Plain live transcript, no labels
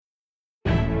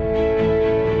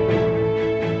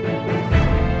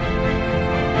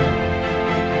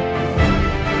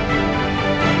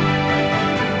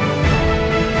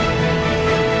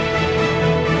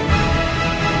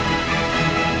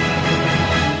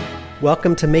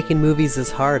Welcome to Making Movies is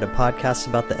Hard, a podcast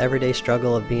about the everyday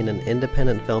struggle of being an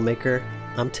independent filmmaker.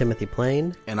 I'm Timothy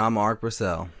Plain. And I'm Mark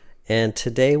Brissell. And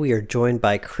today we are joined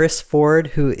by Chris Ford,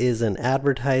 who is an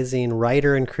advertising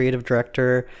writer and creative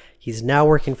director. He's now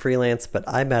working freelance, but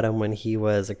I met him when he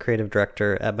was a creative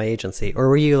director at my agency. Or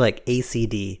were you like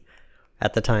ACD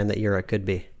at the time that you're at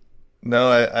Goodby?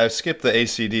 No, I skipped the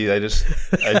ACD. I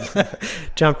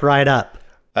jumped right up.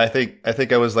 I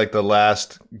think I was like the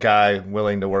last guy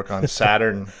willing to work on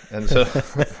Saturn, and so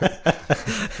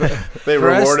they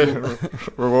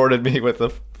rewarded me with the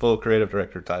full creative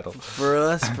director title. For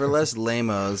less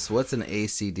lamos, what's an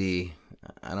ACD?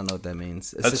 I don't know what that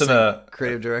means. That's an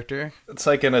creative director. It's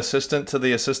like an assistant to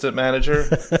the assistant manager,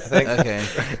 I think. Okay,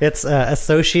 it's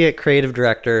associate creative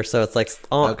director, so it's like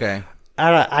okay.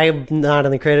 I'm not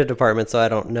in the creative department, so I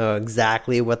don't know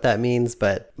exactly what that means,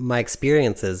 but my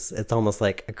experience is it's almost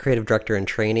like a creative director in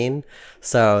training.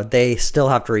 So they still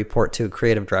have to report to a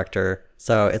creative director.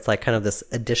 So it's like kind of this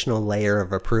additional layer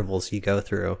of approvals you go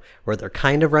through where they're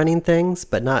kind of running things,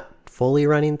 but not fully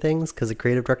running things because the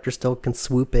creative director still can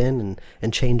swoop in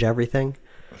and change everything.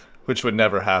 Which would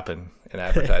never happen in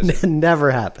advertising. Never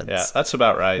happens. Yeah, that's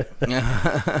about right.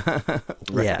 Right.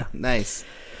 Yeah. Nice.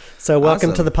 So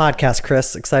welcome to the podcast,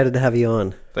 Chris. Excited to have you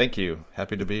on. Thank you.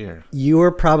 Happy to be here. You were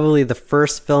probably the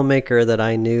first filmmaker that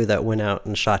I knew that went out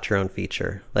and shot your own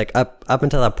feature. Like up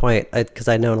until that point, because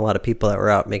I'd known a lot of people that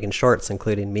were out making shorts,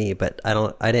 including me, but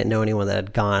I didn't know anyone that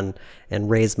had gone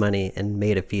and raised money and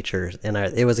made a feature. And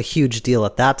it was a huge deal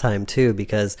at that time too,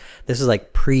 because this was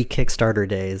like pre-Kickstarter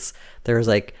days. There was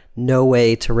like no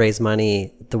way to raise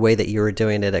money the way that you were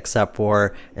doing it, except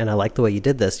for, and I like the way you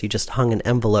did this, you just hung an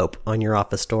envelope on your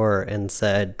office door and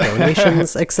said,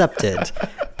 donations accepted.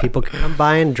 People could come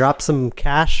by and drop some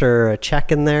cash or a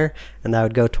check in there, and that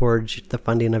would go towards the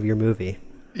funding of your movie.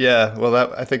 Yeah, well,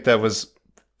 I think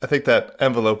that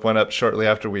envelope went up shortly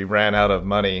after we ran out of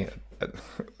money,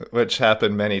 which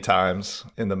happened many times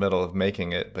in the middle of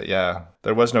making it. But yeah,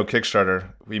 there was no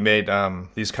Kickstarter. We made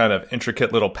these kind of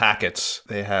intricate little packets.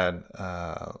 They had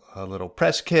a little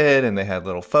press kit, and they had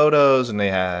little photos, and they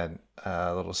had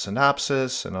a little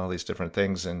synopsis and all these different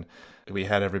things. And we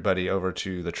had everybody over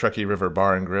to the Truckee River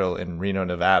Bar and Grill in Reno,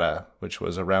 Nevada, which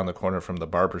was around the corner from the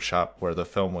barbershop where the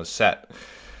film was set,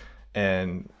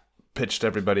 and pitched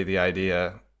everybody the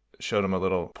idea, showed them a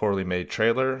little poorly made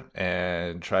trailer,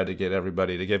 and tried to get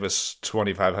everybody to give us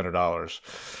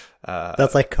 $2,500.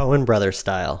 That's like Coen Brothers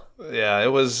style. Yeah, it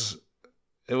was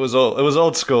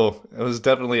old school. It was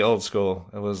definitely old school.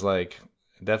 It was like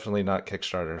definitely not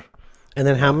Kickstarter. And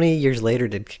then how many years later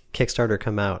did Kickstarter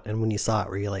come out? And when you saw it,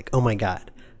 were you like, oh my God,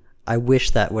 I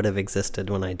wish that would have existed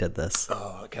when I did this?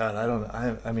 Oh God,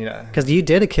 I mean, because you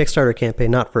did a Kickstarter campaign,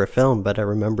 not for a film, but I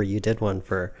remember you did one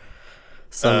for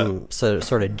some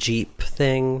sort of Jeep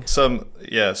thing. Some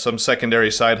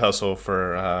secondary side hustle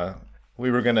for,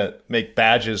 we were going to make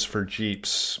badges for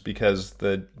Jeeps because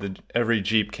every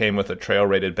Jeep came with a trail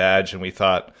rated badge, and we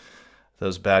thought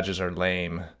those badges are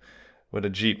lame. What a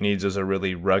Jeep needs is a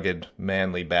really rugged,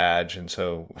 manly badge. And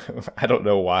so I don't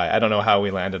know why. I don't know how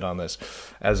we landed on this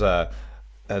as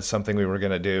something we were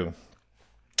going to do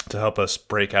to help us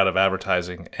break out of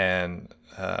advertising. And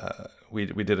we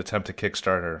did attempt a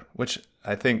Kickstarter, which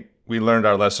I think we learned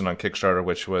our lesson on Kickstarter,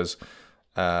 which was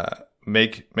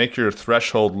make your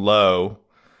threshold low,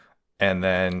 and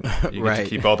then you get to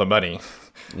keep all the money.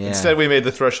 Yeah. Instead, we made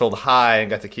the threshold high and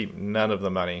got to keep none of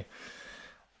the money.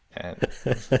 And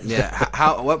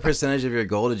yeah, what percentage of your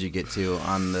goal did you get to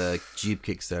on the Jeep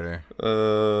Kickstarter?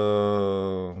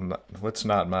 What's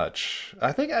not much?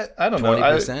 I think I don't 20%? know.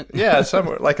 20%? Yeah,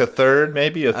 somewhere like a third,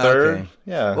 maybe a third. Okay.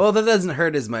 Yeah. Well, that doesn't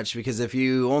hurt as much, because if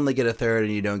you only get a third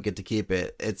and you don't get to keep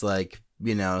it, it's like,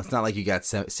 it's not like you got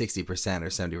 60% or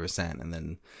 70% and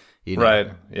then you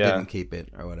didn't keep it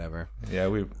or whatever. Yeah,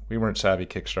 we weren't savvy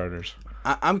Kickstarters.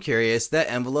 I'm curious,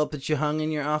 that envelope that you hung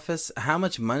in your office, how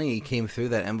much money came through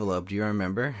that envelope? Do you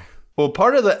remember? Well,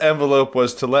 part of the envelope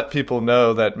was to let people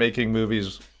know that making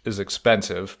movies is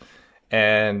expensive.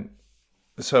 And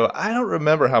so I don't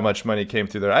remember how much money came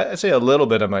through there. I'd say a little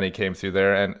bit of money came through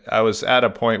there. And I was at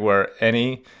a point where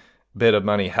any bit of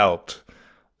money helped.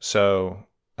 So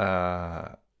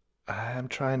I'm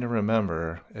trying to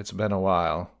remember. It's been a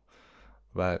while.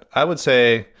 But I would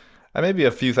say maybe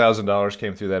a few $1,000s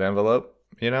came through that envelope,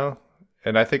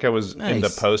 and I think I was into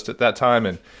post at that time.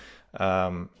 And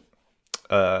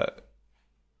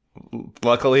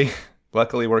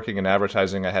luckily working in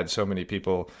advertising, I had so many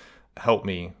people help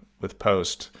me with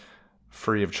post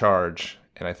free of charge.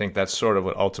 And I think that's sort of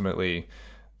what ultimately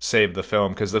saved the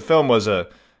film, because the film was a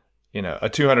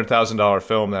 $200,000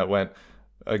 film that went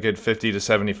a good $50,000 to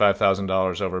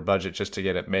 $75,000 over budget just to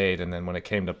get it made, and then when it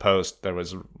came to post, there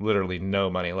was literally no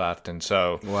money left, and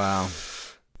so wow.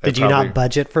 Did you not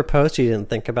budget for post? You didn't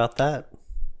think about that?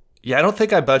 Yeah, I don't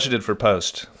think I budgeted for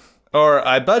post, or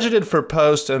I budgeted for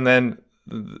post, and then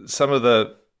some of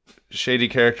the shady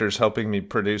characters helping me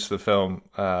produce the film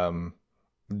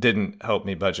didn't help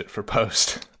me budget for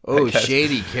post. Oh,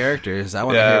 shady characters! I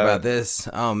want to hear about this.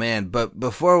 Oh man! But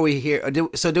before we hear, we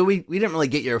didn't really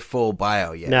get your full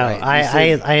bio yet. No,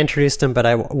 right? I introduced him,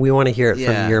 but we want to hear it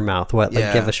from your mouth.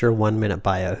 Give us your 1 minute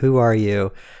bio. Who are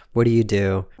you? What do you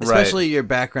do? Especially your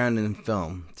background in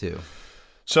film too.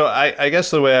 So I guess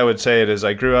the way I would say it is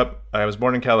I was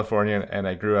born in California, and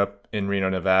I grew up in Reno,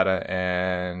 Nevada,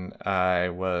 and I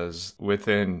was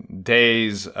within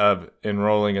days of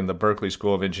enrolling in the Berkeley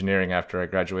School of Engineering after I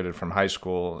graduated from high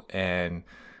school, and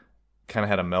kind of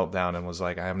had a meltdown and was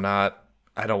like, I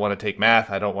don't want to take math.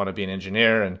 I don't want to be an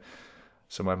engineer. And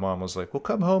so my mom was like, well,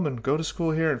 come home and go to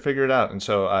school here and figure it out. And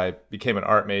so I became an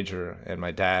art major, and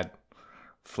my dad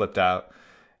flipped out,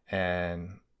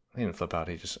 and he didn't flip out.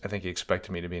 I think he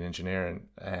expected me to be an engineer.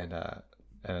 And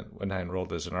when I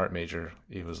enrolled as an art major,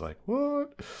 he was like,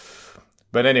 what?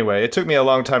 But anyway, it took me a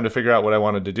long time to figure out what I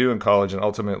wanted to do in college. And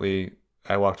ultimately,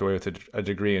 I walked away with a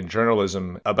degree in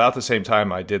journalism. About the same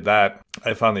time I did that,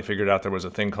 I finally figured out there was a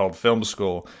thing called film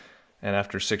school. And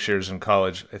after 6 years in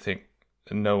college, I think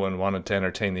no one wanted to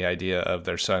entertain the idea of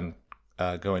their son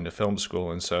going to film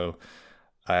school. And so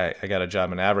I got a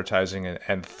job in advertising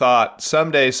and thought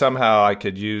someday, somehow I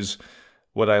could use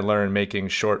what I learned making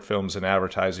short films and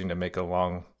advertising to make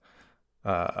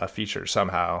a feature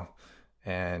somehow.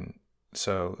 And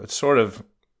so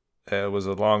it was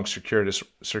a long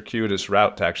circuitous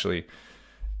route to actually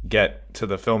get to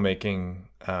the filmmaking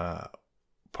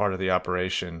part of the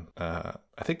operation.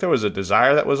 I think there was a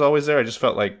desire that was always there. I just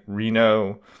felt like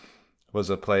Reno was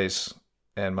a place,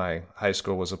 and my high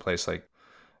school was a place like,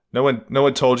 no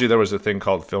one told you there was a thing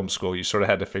called film school. You sort of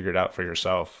had to figure it out for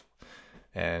yourself.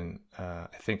 And I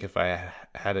think if I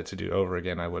had it to do over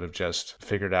again, I would have just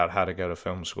figured out how to go to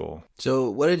film school. So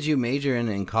what did you major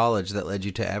in college that led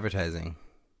you to advertising?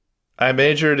 I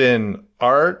majored in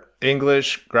art,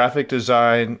 English, graphic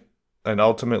design, and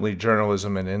ultimately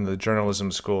journalism. And in the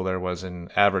journalism school, there was an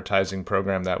advertising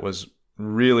program that was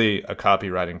really a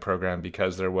copywriting program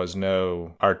because there was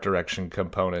no art direction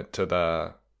component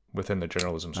to within the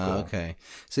journalism school. Oh, okay.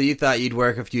 So you thought you'd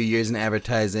work a few years in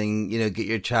advertising, get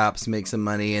your chops, make some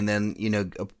money, and then,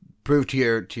 prove to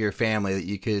your family that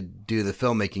you could do the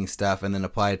filmmaking stuff and then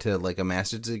apply to like a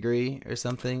master's degree or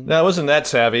something? No, I wasn't that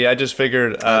savvy. I just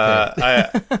figured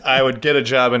I would get a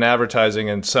job in advertising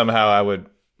and somehow I would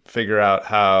figure out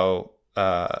how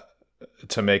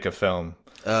to make a film.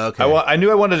 Okay. I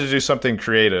knew I wanted to do something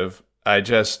creative. I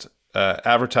just,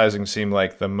 advertising seemed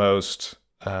like the most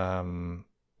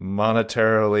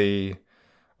monetarily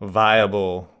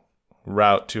viable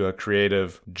route to a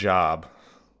creative job,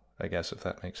 I guess, if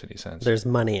that makes any sense. There's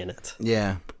money in it.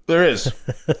 Yeah. There is.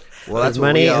 Well, there's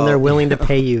money, and they're willing to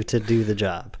pay you to do the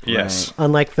job. Yes. Right.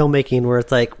 Unlike filmmaking, where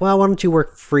it's like, well, why don't you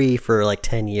work free for like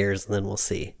 10 years and then we'll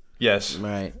see. Yes.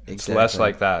 Right. Exactly. It's less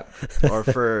like that. Or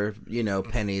for,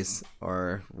 pennies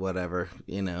or whatever,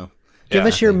 Give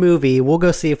us your movie. We'll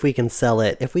go see if we can sell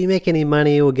it. If we make any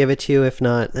money, we'll give it to you. If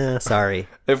not, sorry.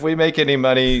 If we make any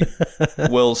money,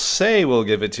 we'll say we'll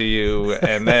give it to you,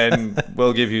 and then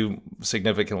we'll give you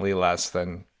significantly less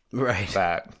than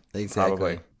that. Exactly.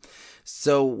 Probably.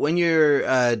 So when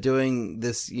you're doing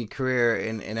this career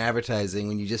in advertising,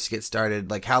 when you just get started,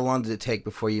 like how long did it take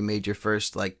before you made your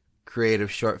first like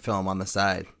creative short film on the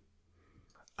side?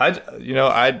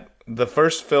 The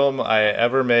first film I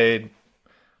ever made.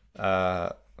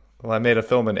 I made a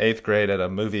film in 8th grade at a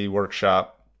movie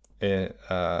workshop at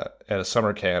a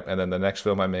summer camp, and then the next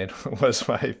film I made was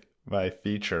my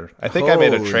feature. I think I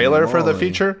made a trailer for the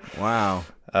feature. Wow.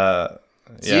 So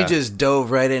you just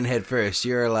dove right in head first.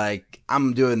 You're like,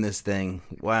 I'm doing this thing.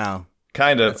 Wow.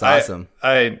 Kind of. That's awesome.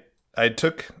 I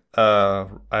took.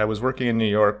 I was working in New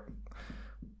York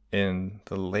in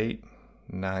the late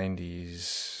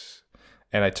 90s,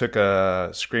 and I took a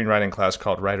screenwriting class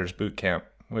called Writer's Boot Camp,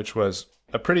 which was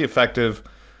a pretty effective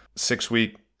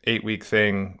 6-week, 8-week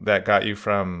thing that got you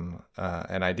from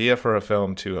an idea for a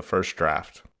film to a first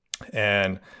draft.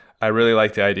 And I really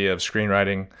liked the idea of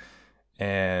screenwriting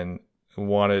and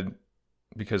wanted,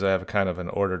 because I have a kind of an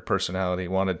ordered personality,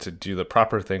 wanted to do the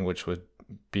proper thing, which would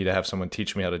be to have someone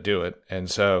teach me how to do it. And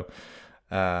so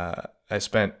I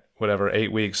spent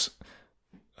 8 weeks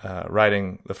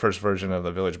writing the first version of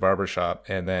The Village Barbershop,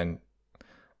 and then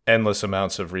endless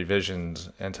amounts of revisions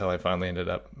until I finally ended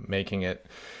up making it.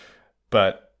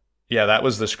 But yeah, that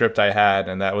was the script I had,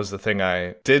 and that was the thing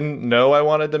I didn't know I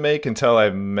wanted to make until I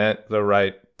met the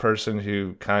right person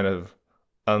who kind of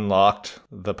unlocked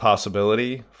the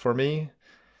possibility for me.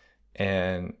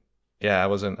 And yeah, I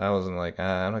wasn't like,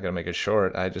 I'm not gonna make a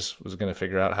short. I just was gonna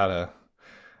figure out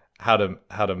how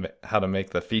to make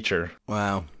the feature.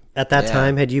 Wow. At that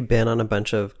time, had you been on a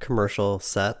bunch of commercial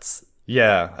sets?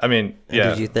 Yeah, I mean, yeah.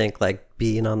 Did you think like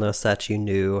being on those sets, you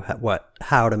knew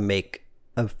how to make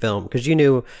a film? Because you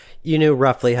knew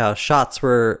roughly how shots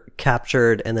were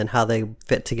captured and then how they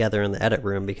fit together in the edit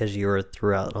room, because you were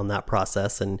throughout on that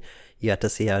process and you had to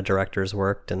see how directors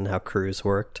worked and how crews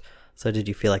worked. So did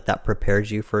you feel like that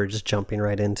prepared you for just jumping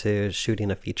right into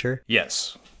shooting a feature?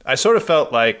 Yes. I sort of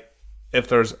felt like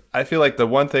I feel like the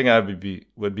one thing I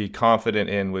would be confident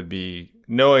in would be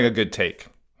knowing a good take,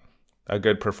 a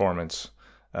good performance.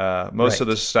 Most of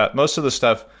the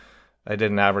stuff I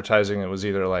did in advertising, it was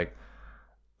either like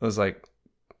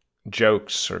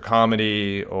jokes or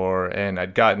comedy, and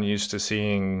I'd gotten used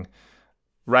to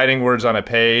writing words on a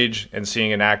page and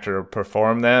seeing an actor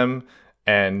perform them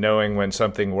and knowing when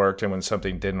something worked and when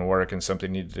something didn't work and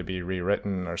something needed to be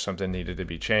rewritten or something needed to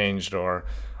be changed or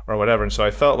whatever. And so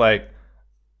I felt like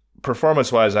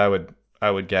performance-wise, I would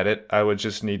get it. I would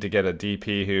just need to get a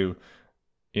DP who,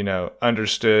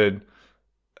 understood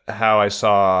how I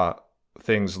saw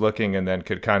things looking and then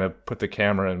could kind of put the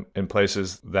camera in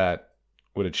places that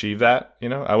would achieve that.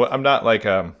 I'm not like,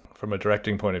 from a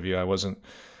directing point of view, I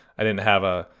didn't have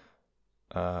a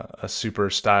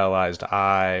super stylized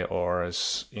eye or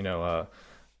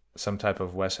some type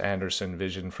of Wes Anderson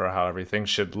vision for how everything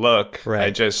should look. Right. I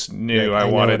just knew I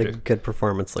wanted know what a good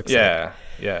performance looks like. Yeah.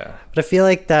 Yeah. But I feel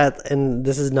like that, and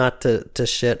this is not to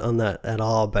shit on that at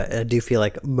all, but I do feel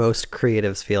like most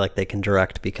creatives feel like they can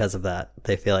direct because of that.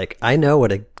 They feel like, I know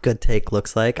what a good take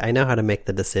looks like. I know how to make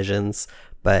the decisions,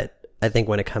 but I think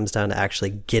when it comes down to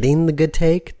actually getting the good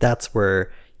take, that's where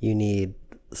you need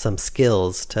some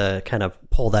skills to kind of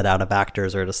pull that out of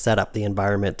actors or to set up the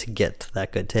environment to get to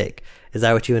that good take. Is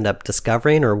that what you end up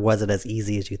discovering, or was it as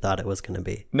easy as you thought it was going to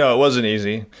be? No, it wasn't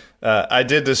easy. I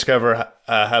did discover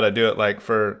how to do it. Like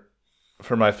for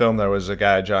my film, there was a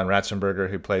guy, John Ratzenberger,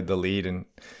 who played the lead. And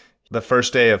the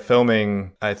first day of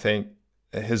filming, I think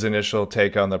his initial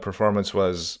take on the performance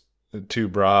was too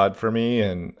broad for me.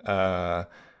 And I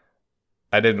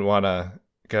didn't want to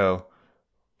go,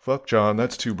 fuck John,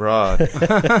 that's too broad.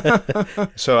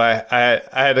 So I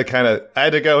had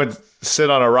to go and sit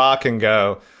on a rock and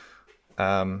go,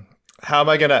 how am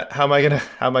I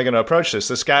gonna approach this?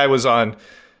 This guy was on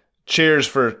Cheers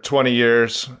for 20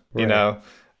 years, Right.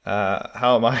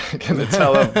 How am I gonna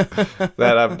tell him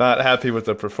that I'm not happy with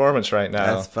the performance right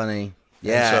now? That's funny.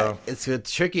 Yeah, it's a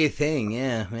tricky thing.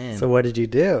 Yeah, man. So what did you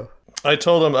do? I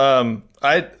told him,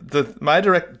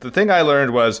 the thing I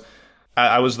learned was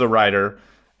I was the writer,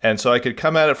 and so I could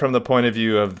come at it from the point of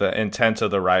view of the intent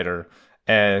of the writer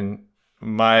and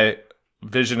my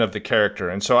vision of the character.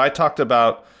 And so I talked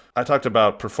about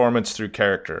performance through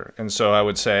character. And so I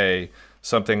would say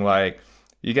something like,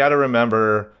 you got to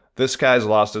remember, this guy's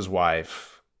lost his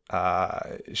wife.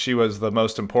 She was the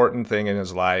most important thing in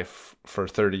his life for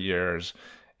 30 years.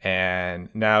 And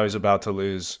now he's about to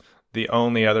lose the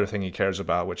only other thing he cares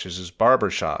about, which is his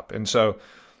barbershop. And so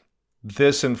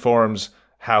this informs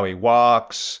how he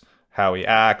walks, how he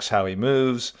acts, how he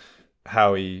moves,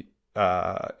 how he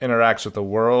interacts with the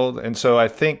world. And so I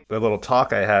think the little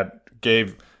talk I had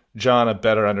gave John a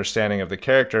better understanding of the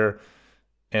character.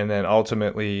 And then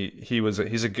ultimately he's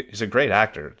a great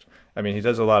actor. I mean, he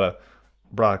does a lot of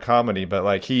broad comedy, but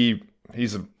like he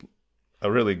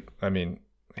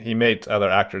made other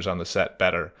actors on the set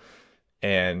better.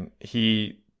 And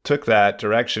he took that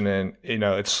direction and,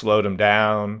 it slowed him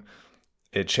down.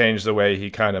 It changed the way he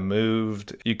kind of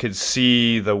moved. You could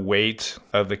see the weight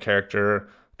of the character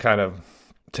kind of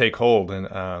take hold. And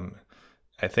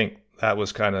I think that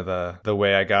was kind of the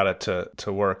way I got it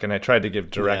to work. And I tried to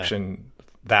give direction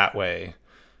that way.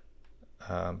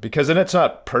 Because then it's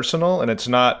not personal and it's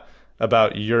not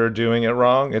about you're doing it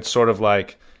wrong. It's sort of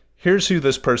like, here's who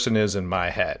this person is in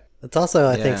my head. It's also,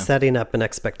 I think, setting up an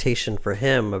expectation for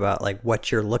him about like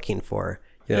what you're looking for.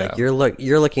 Like you're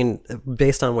looking,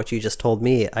 based on what you just told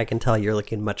me, I can tell you're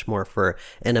looking much more for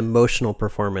an emotional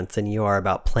performance than you are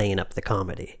about playing up the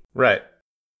comedy. Right.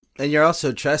 And you're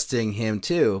also trusting him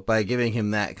too by giving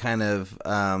him that kind of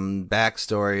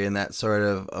backstory and that sort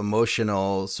of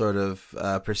emotional sort of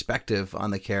perspective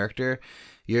on the character.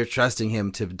 You're trusting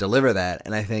him to deliver that,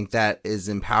 and I think that is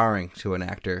empowering to an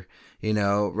actor.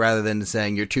 Rather than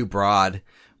saying you're too broad,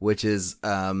 which is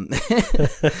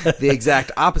the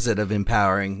exact opposite of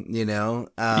empowering.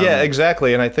 Yeah,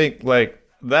 exactly. And I think like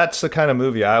that's the kind of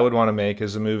movie I would want to make,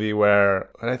 is a movie where,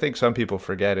 and I think some people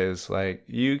forget, is like,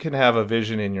 you can have a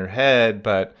vision in your head,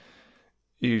 but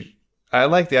I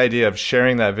like the idea of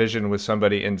sharing that vision with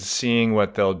somebody and seeing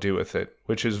what they'll do with it,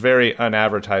 which is very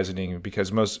unadvertising,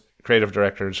 because most creative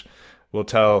directors will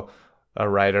tell a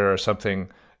writer or something,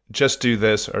 just do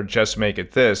this or just make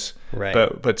it this. Right.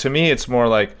 But to me, it's more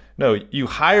like, no, you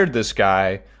hired this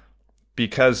guy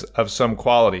because of some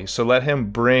quality, so let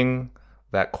him bring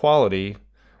that quality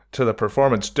to the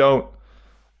performance. Don't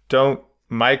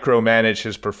micromanage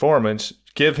his performance.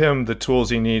 Give him the tools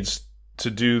he needs to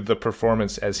do the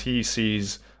performance as he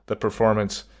sees the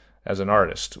performance as an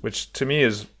artist, which to me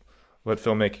is what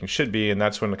filmmaking should be, and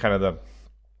that's when kind of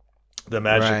the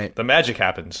magic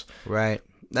happens. Right.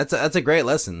 That's a great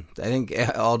lesson. I think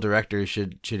all directors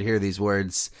should hear these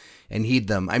words and heed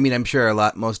them. I mean, I'm sure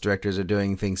most directors are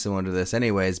doing things similar to this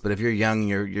anyways, but if you're young,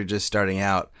 you're just starting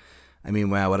out, I mean,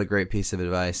 wow, what a great piece of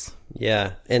advice.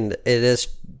 Yeah, and it is,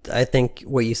 I think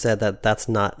what you said, that's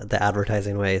not the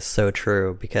advertising way, is so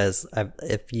true, because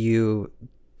if you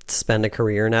spend a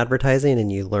career in advertising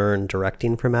and you learn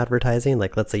directing from advertising,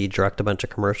 like let's say you direct a bunch of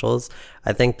commercials,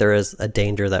 I think there is a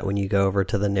danger that when you go over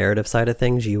to the narrative side of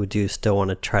things, you do still want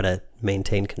to try to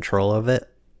maintain control of it.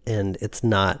 And it's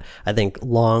not, I think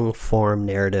long form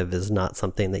narrative is not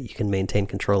something that you can maintain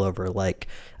control over, like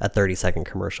a 30-second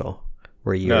commercial,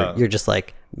 where you're just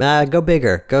like, go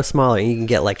bigger, go smaller, and you can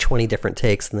get like 20 different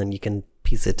takes, and then you can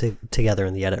piece it together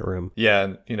in the edit room.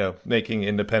 Yeah, and making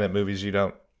independent movies, you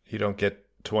don't get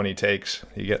 20 takes.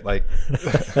 You get like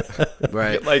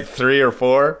right, get like 3 or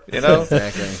 4.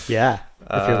 Exactly. Yeah,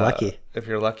 if you're lucky. If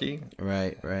you're lucky.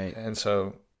 Right. And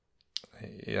so,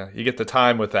 yeah, you get the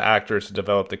time with the actors to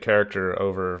develop the character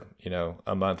over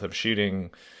a month of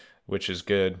shooting, which is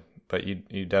good. But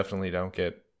you definitely don't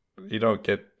get.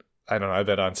 I don't know, I've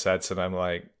been on sets and I'm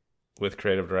like, with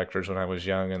creative directors when I was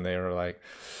young, and they were like,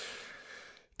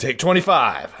 take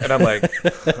 25. And I'm like,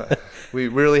 we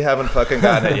really haven't fucking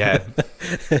gotten it yet.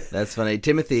 That's funny.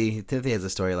 Timothy has a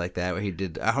story like that where he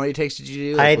did, how many takes did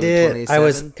you do? I did. I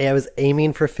was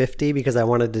aiming for 50 because I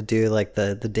wanted to do like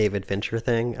the David Fincher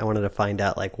thing. I wanted to find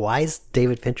out like, why does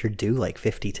David Fincher do like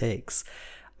 50 takes?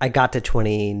 I got to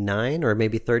 29 or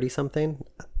maybe 30 something.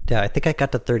 Yeah, I think I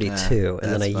got to 32,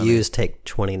 and then I used take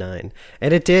 29.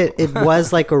 And it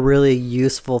was like a really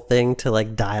useful thing to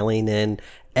like dialing in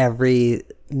every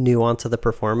nuance of the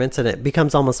performance, and it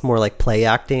becomes almost more like play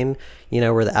acting,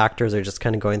 where the actors are just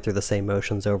kind of going through the same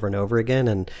motions over and over again.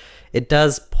 And it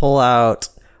does pull out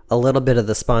a little bit of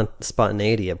the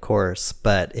spontaneity, of course,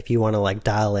 but if you want to like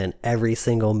dial in every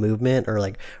single movement or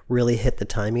like really hit the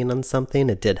timing on something,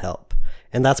 it did help.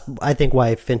 And that's, I think,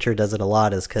 why Fincher does it a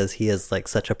lot, is because he is like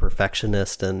such a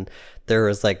perfectionist. And there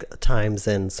was like times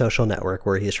in Social Network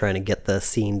where he's trying to get the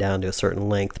scene down to a certain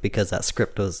length because that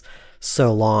script was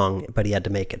so long, but he had to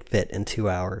make it fit in 2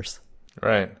 hours.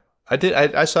 Right.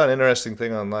 I saw an interesting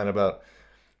thing online about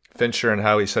Fincher and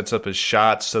how he sets up his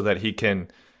shots so that he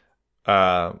can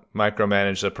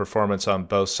micromanage the performance on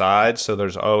both sides. So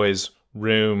there's always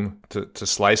room to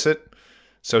slice it.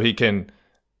 So he can,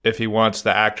 if he wants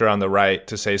the actor on the right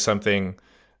to say something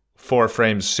 4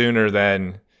 frames sooner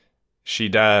than she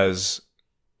does,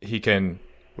 he can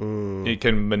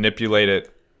manipulate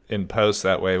it in post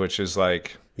that way, which is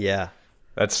like, yeah,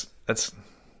 that's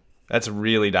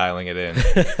really dialing it in.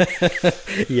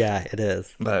 Yeah, it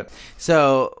is. But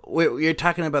so you're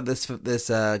talking about this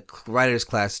writer's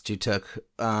class that you took.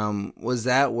 Was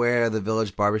that where the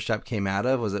Village Barbershop came out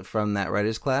of? Was it from that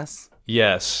writer's class?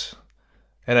 yes.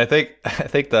 And I think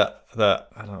the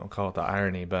I don't call it the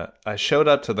irony, but I showed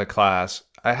up to the class.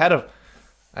 I had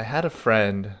a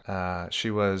friend.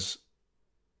 She was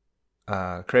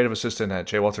creative assistant at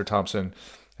J. Walter Thompson,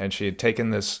 and she had taken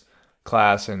this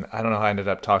class. And I don't know how I ended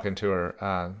up talking to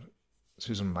her,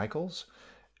 Susan Michaels,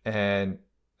 and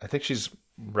I think she's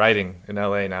writing in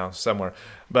LA now somewhere.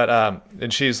 But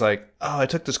and she's like, "Oh, I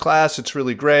took this class. It's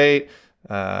really great.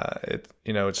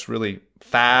 It's really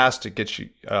fast. It gets you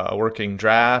a working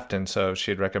draft." And so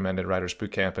she had recommended Writers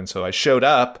Boot Camp, and so I showed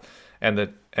up,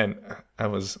 and I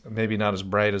was maybe not as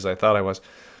bright as I thought I was,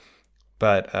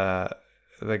 but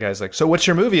the guy's like, "So what's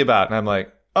your movie about?" And I'm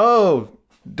like, "Oh,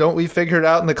 don't we figure it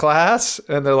out in the class?"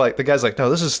 And they're like, the guy's like, "No,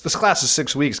 this class is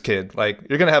 6 weeks, kid. Like,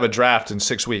 you're gonna have a draft in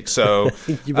 6 weeks, so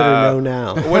you better know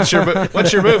now." What's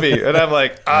your movie? And I'm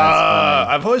like,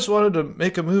 I've always wanted to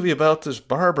make a movie about this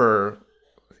barber.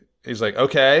 He's like,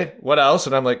 "Okay, what else?"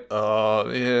 And I'm like, "Oh,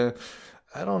 yeah,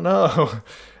 I don't know."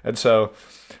 And so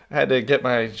I had to get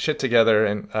my shit together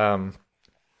and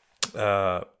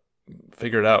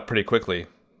figure it out pretty quickly.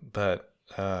 But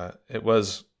it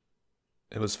was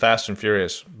it was fast and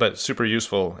furious, but super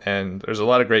useful. And there's a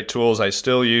lot of great tools I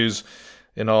still use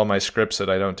in all my scripts that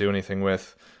I don't do anything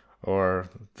with, or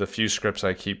the few scripts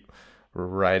I keep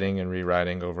writing and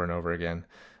rewriting over and over again.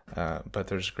 But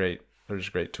there's great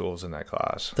tools in that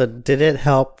class. So did it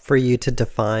help for you to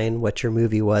define what your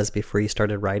movie was before you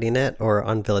started writing it? Or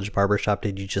on Village Barbershop,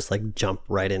 did you just like jump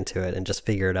right into it and just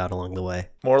figure it out along the way?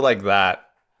 More like that.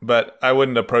 But I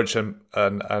wouldn't approach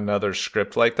another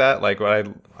script like that. Like what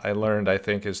I learned, I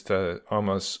think, is to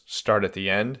almost start at the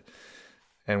end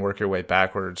and work your way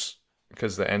backwards,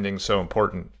 because the ending's so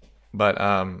important. But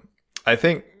I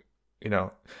think,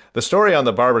 the story on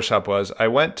the barbershop was I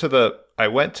went to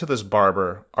this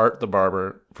barber, Art the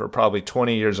Barber, for probably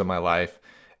 20 years of my life.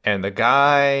 And the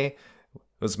guy,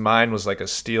 his mind was like a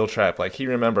steel trap. Like, he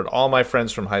remembered all my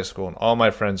friends from high school and all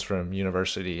my friends from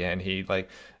university. And he like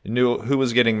knew who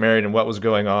was getting married and what was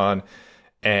going on.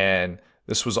 And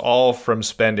this was all from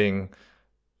spending,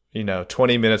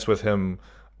 20 minutes with him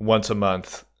once a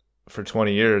month for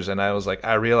 20 years. And I was like,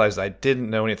 I realized I didn't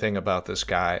know anything about this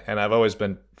guy. And I've always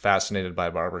been fascinated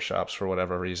by barbershops for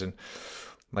whatever reason,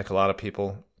 like a lot of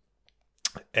people.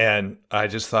 And I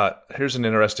just thought, here's an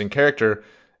interesting character.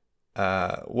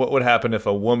 What would happen if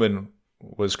a woman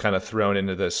was kind of thrown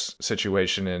into this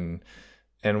situation,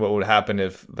 and what would happen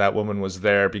if that woman was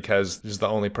there because she's the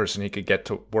only person he could get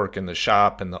to work in the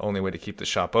shop and the only way to keep the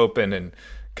shop open? And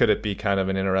could it be kind of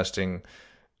an interesting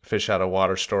fish out of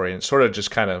water story? And sort of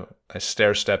just kind of I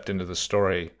stair-stepped into the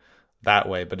story that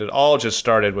way. But it all just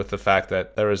started with the fact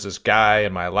that there was this guy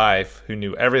in my life who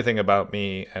knew everything about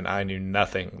me and I knew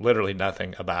nothing, literally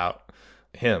nothing about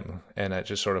him. And it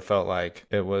just sort of felt like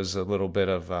it was a little bit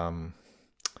of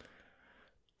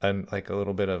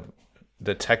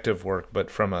detective work,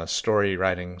 but from a story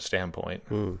writing standpoint.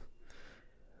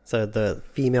 So the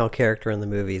female character in the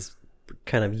movie's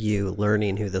kind of you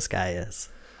learning who this guy is.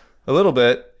 A little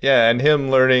bit, yeah. And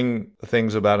him learning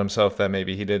things about himself that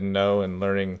maybe he didn't know, and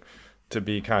learning to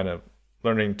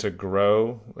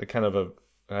grow, like kind of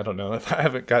I don't know if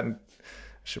I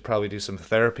should probably do some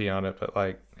therapy on it, but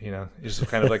like, he's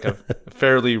kind of like a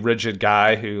fairly rigid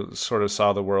guy who sort of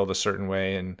saw the world a certain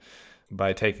way, and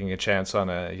by taking a chance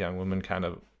on a young woman kind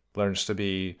of learns to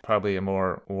be probably a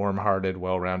more warm-hearted,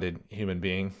 well-rounded human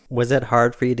being. Was it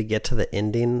hard for you to get to the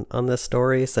ending on this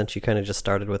story, since you kind of just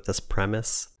started with this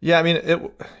premise? Yeah, I mean,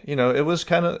 it was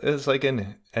like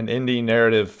an indie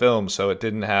narrative film, so it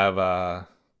didn't have that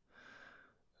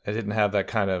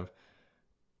kind of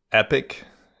epic,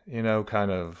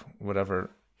 kind of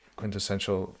whatever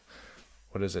quintessential,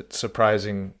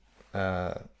 surprising,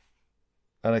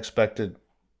 unexpected,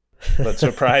 but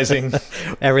surprising.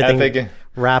 Everything epic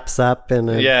wraps up in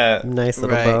a nice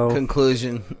little bow.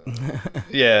 Conclusion.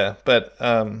 Yeah, but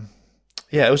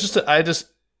it was just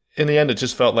in the end, it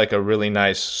just felt like a really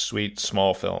nice, sweet,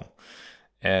 small film,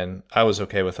 and I was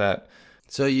okay with that.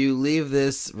 So you leave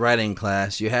this writing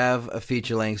class, you have a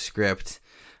feature-length script.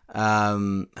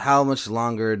 How much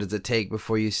longer does it take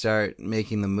before you start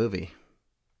making the movie?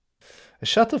 I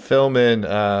shot the film in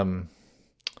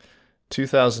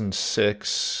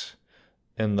 2006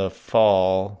 in the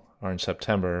fall, or in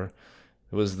September.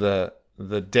 It was the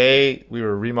day we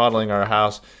were remodeling our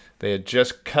house. They had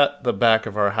just cut the back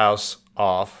of our house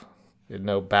off. They had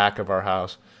no back of our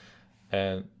house.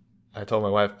 And I told my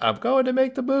wife, I'm going to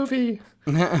make the movie.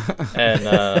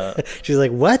 And she's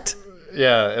like, what?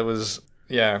 Yeah, it was,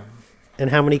 yeah.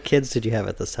 And how many kids did you have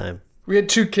at this time? We had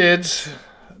 2 kids,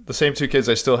 the same 2 kids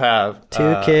I still have.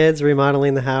 2 kids,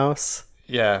 remodeling the house.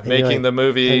 Yeah, and making the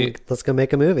movie. Let's go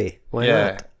make a movie. Why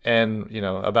not? And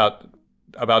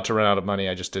about to run out of money.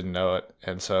 I just didn't know it,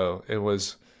 and so it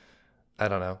was. I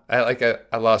don't know.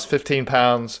 I lost 15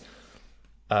 pounds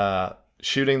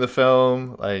shooting the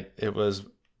film. Like, it was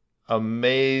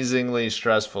amazingly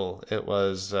stressful. It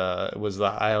was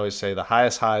I always say the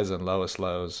highest highs and lowest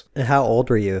lows. And how old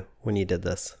were you when you did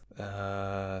this?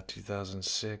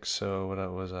 2006. So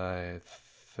what was I?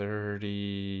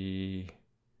 30.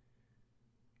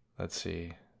 Let's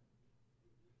see.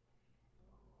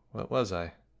 What was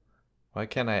I? Why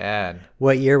can't I add?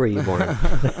 What year were you born?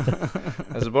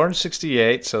 I was born in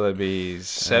 68, so that'd be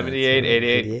 78,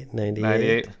 88,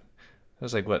 98. I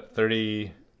was like, what,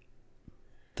 30?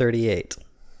 38.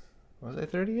 Was I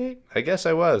 38? I guess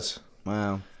I was.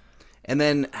 Wow. And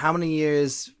then how many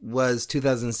years was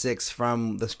 2006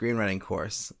 from the screenwriting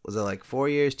course? Was it like 4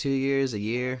 years, 2 years, a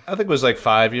year? I think it was like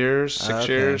 5 years, 6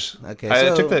 years. Okay.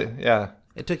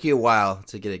 It took you a while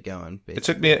to get it going.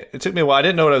 Basically. It took me a while. I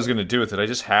didn't know what I was going to do with it. I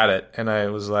just had it, and I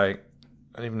was like,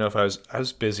 I didn't even know if I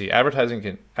was busy. Advertising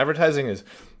is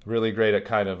really great at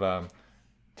kind of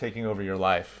taking over your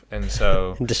life, and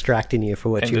so And distracting you for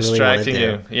what and you really want to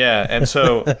distracting do. you. Yeah, and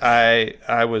so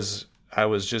I was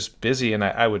just busy, and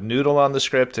I would noodle on the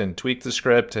script and tweak the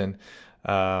script, and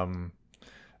I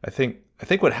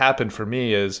think what happened for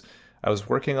me is I was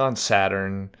working on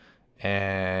Saturn,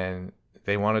 and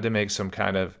they wanted to make some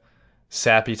kind of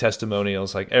sappy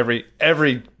testimonials. Like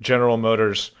every General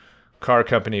Motors car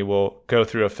company will go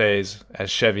through a phase, as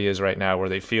Chevy is right now, where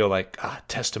they feel like,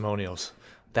 testimonials.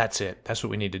 That's it. That's what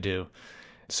we need to do.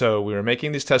 So we were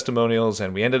making these testimonials,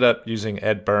 and we ended up using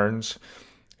Ed Burns,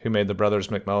 who made The Brothers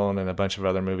McMullen and a bunch of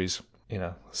other movies.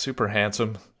 Super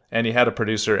handsome. And he had a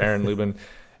producer, Aaron Lubin.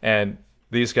 And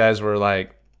these guys were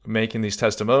like making these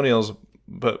testimonials,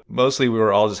 but mostly we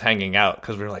were all just hanging out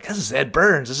because we were like, this is Ed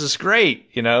Burns. This is great.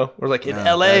 We're like in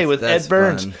LA with that's Ed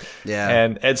Burns. fun. Yeah.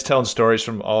 And Ed's telling stories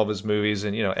from all of his movies.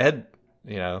 And, Ed,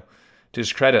 to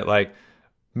his credit, like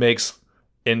makes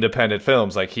independent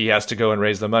films. Like he has to go and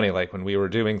raise the money. Like when we were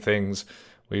doing things,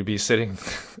 we'd be sitting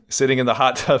in the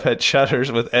hot tub at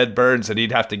Shutters with Ed Burns, and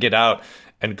he'd have to get out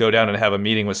and go down and have a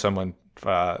meeting with someone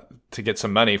to get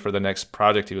some money for the next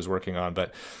project he was working on.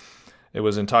 But it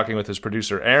was in talking with his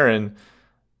producer, Aaron,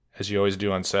 as you always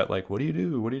do on set, like, what do you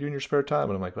do? What do you do in your spare time?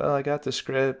 And I'm like, well, I got the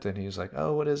script. And he's like,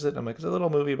 oh, what is it? And I'm like, it's a little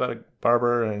movie about a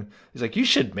barber. And he's like, you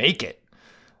should make it.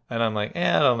 And I'm like,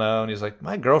 I don't know. And he's like,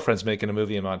 my girlfriend's making a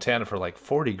movie in Montana for like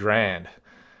 $40,000.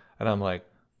 And I'm like,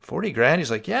 $40,000?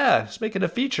 He's like, yeah, he's making a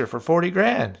feature for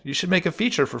 $40,000. You should make a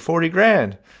feature for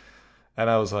 $40,000. And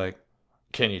I was like,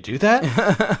 can you do that?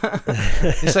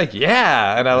 He's like,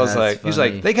 yeah. And I was like, funny. he's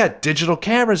like, they got digital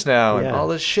cammers now and Yeah. all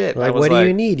this shit. Like, I was what do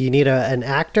you need? You need an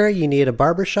actor, you need a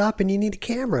barbershop, and you need a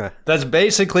camera. That's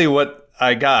basically what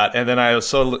I got. And then I was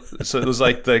so it was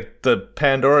like the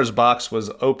Pandora's box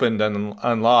was opened and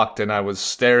unlocked, and I was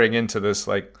staring into this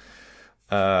like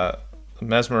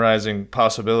mesmerizing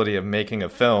possibility of making a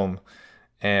film.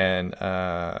 And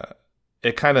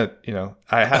it kind of,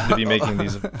 I happened to be making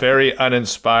these very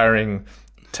uninspiring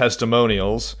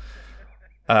testimonials,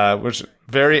 which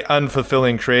very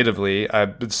unfulfilling creatively.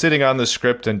 I've been sitting on the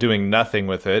script and doing nothing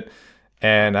with it.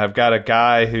 And I've got a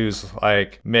guy who's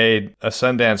like made a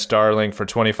Sundance darling for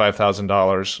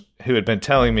 $25,000 who had been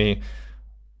telling me,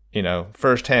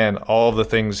 firsthand all of the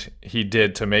things he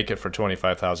did to make it for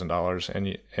 $25,000.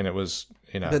 And it was,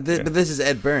 But this is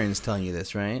Ed Burns telling you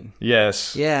this, right?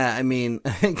 Yes. Yeah, I mean,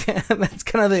 that's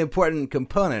kind of the important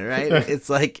component, right? It's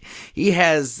like he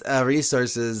has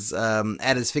resources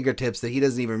at his fingertips that he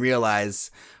doesn't even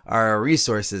realize are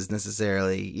resources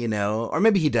necessarily, or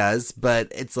maybe he does,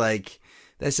 but it's like,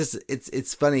 that's just,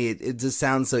 it's funny. It just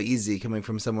sounds so easy coming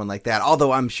from someone like that.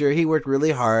 Although I'm sure he worked really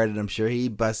hard, and I'm sure he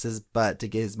busts his butt to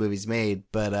get his movies made.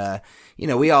 But,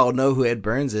 we all know who Ed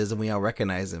Burns is, and we all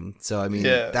recognize him. So, I mean,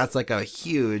 that's like a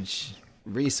huge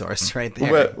resource right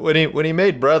there. When he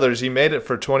made Brothers, he made it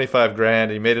for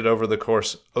 $25,000. He made it over the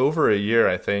course over a year,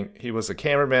 I think. He was a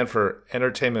cameraman for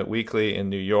Entertainment Weekly in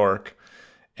New York.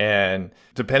 And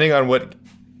depending on what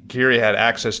gear he had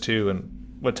access to and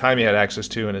what time he had access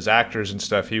to and his actors and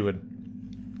stuff, he'd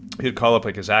call up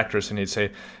like his actress and he'd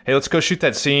say, hey, let's go shoot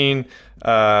that scene,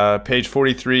 page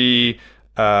 43,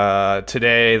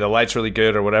 today, the light's really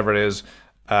good or whatever it is.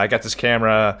 I got this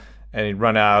camera. And he'd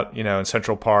run out, in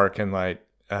Central Park and like,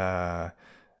 and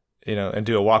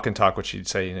do a walk and talk, which he'd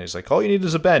say, he's like, all you need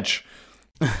is a bench.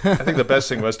 I think the best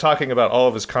thing was talking about all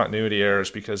of his continuity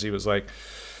errors, because he was like,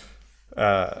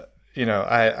 I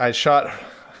shot,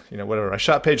 I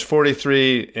shot page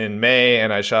 43 in May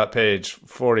and I shot page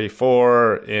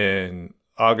 44 in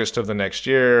August of the next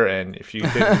year. And if you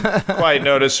didn't quite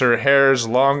notice, her hair's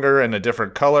longer and a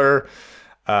different color.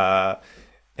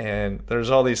 And there's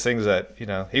all these things that,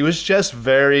 he was just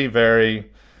very, very,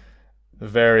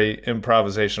 very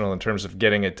improvisational in terms of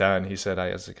getting it done. He said,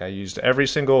 I used every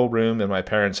single room in my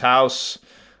parents' house.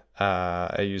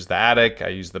 I used the attic. I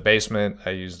used the basement.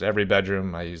 I used every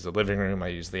bedroom. I used the living room. I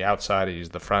used the outside. I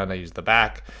used the front. I used the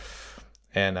back.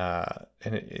 And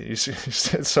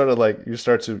it's sort of like you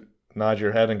start to nod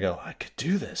your head and go, I could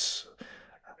do this.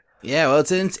 Yeah, well,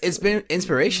 it's been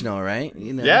inspirational, right?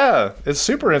 Yeah, it's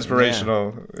super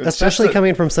inspirational. Yeah. It's Especially just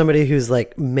coming from somebody who's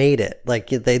like made it. Like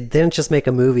they didn't just make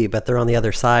a movie, but they're on the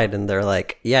other side and they're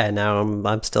like, yeah, now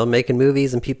I'm still making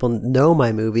movies and people know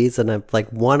my movies and I've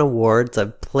like won awards.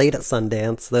 I've played at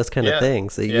Sundance, those kind of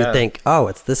things. So you think,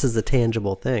 oh, this is a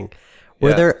tangible thing.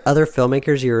 Were there other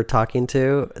filmmakers you were talking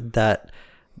to that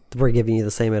were giving you the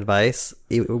same advice,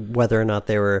 whether or not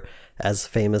they were as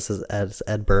famous as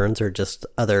Ed Burns or just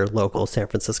other local San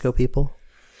Francisco people?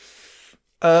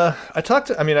 I talked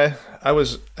to,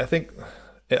 I think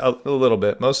a little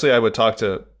bit. Mostly I would talk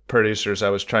to producers, I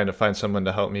was trying to find someone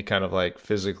to help me kind of like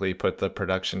physically put the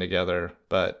production together.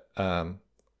 But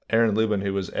Aaron Lubin,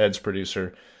 who was Ed's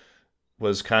producer,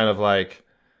 was kind of like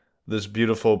this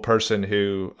beautiful person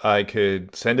who I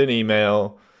could send an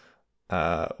email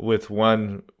with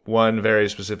one very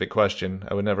specific question.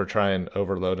 I would never try and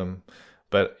overload him,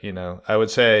 but I would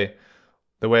say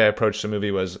the way I approached the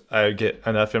movie was I would get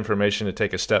enough information to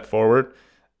take a step forward,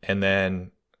 and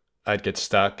then I'd get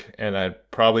stuck, and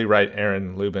I'd probably write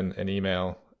Aaron Lubin an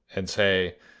email and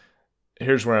say,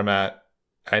 "Here's where I'm at.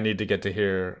 I need to get to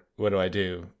here. What do I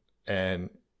do?" And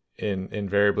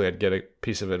invariably, I'd get a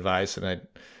piece of advice, and I'd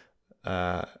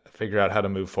figure out how to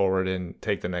move forward and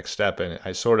take the next step. And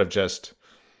I sort of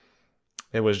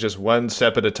it was just one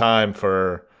step at a time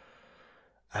for,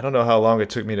 I don't know how long it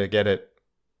took me to get it,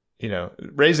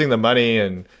 raising the money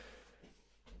and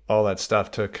all that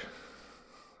stuff took,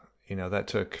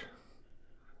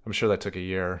 I'm sure that took a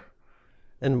year.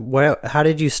 And how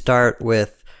did you start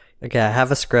with, okay, I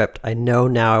have a script. I know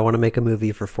now I want to make a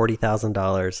movie for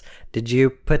 $40,000. Did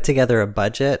you put together a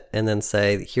budget and then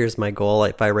say, here's my goal.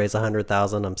 If I raise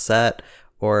 $100,000, I'm set?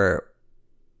 Or,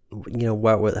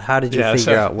 how did you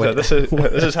figure out what? So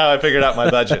this is how I figured out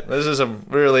my budget. This is a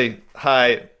really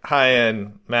high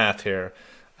end math here.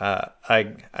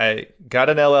 I got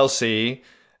an LLC,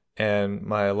 and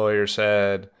my lawyer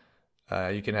said,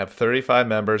 you can have 35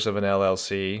 members of an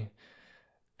LLC,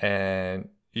 and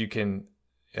you can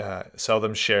sell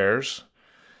them shares.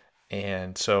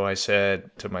 And so I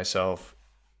said to myself,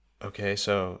 okay,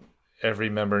 so every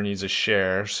member needs a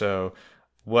share. So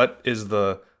what is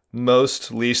the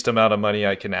least amount of money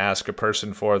I can ask a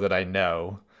person for that I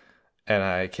know? And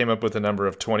I came up with a number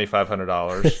of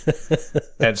 $2,500.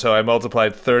 And so I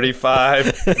multiplied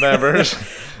 35 members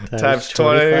times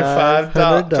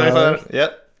 $2,500.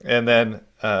 Yep. And then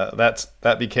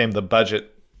that became the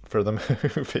budget for the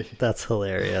movie. That's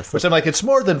hilarious. Which I'm like, it's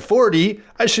more than 40.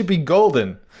 I should be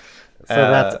golden. So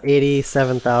that's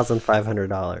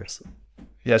 $87,500.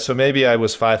 Yeah, so maybe I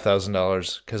was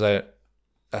 $5,000 because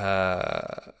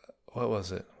what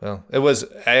was it? Well, it was,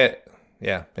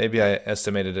 maybe I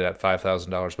estimated it at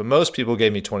 $5,000, but most people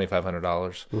gave me $2,500.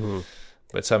 Mm-hmm.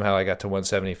 But somehow I got to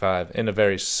 $175 in a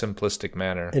very simplistic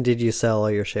manner. And did you sell all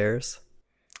your shares?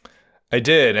 I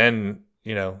did, and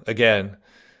again,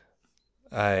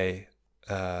 I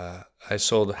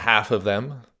sold half of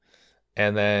them,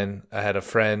 and then I had a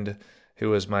friend who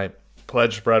was my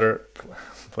pledge brother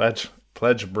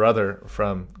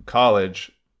from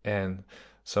college, and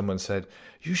someone said,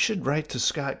 "You should write to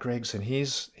Scott Gregson.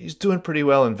 He's doing pretty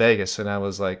well in Vegas." And I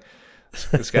was like,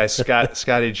 this guy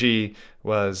Scotty G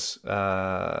was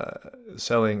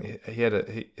selling.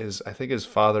 I think his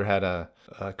father had a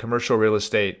commercial real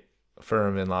estate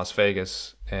firm in Las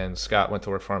Vegas, and Scott went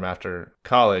to work for him after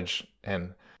college,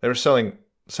 and they were selling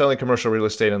commercial real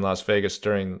estate in Las Vegas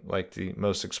during like the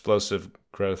most explosive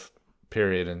growth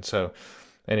period. And so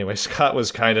anyway, Scott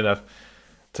was kind enough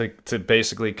to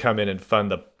basically come in and fund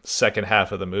the second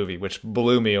half of the movie, which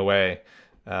blew me away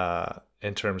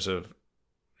in terms of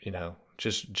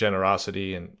just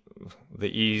generosity and the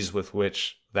ease with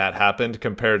which that happened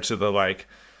compared to the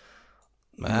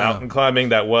mountain climbing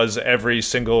that was every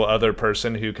single other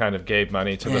person who kind of gave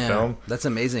money to the film. That's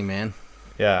amazing, man.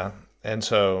 Yeah. And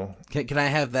so can I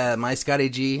have my Scotty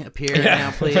G appear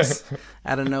now, please?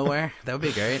 Out of nowhere? That would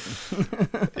be great.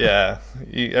 Yeah.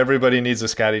 Everybody needs a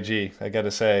Scotty G, I got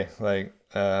to say.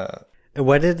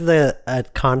 What did the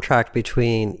contract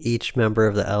between each member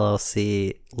of the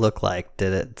LLC look like?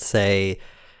 Did it say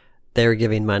they were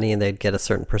giving money and they'd get a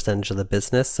certain percentage of the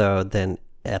business? So then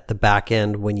at the back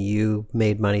end, when you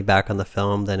made money back on the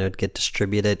film, then it would get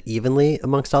distributed evenly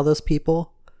amongst all those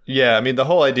people? Yeah, I mean, the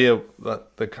whole idea, I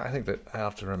think that I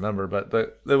have to remember,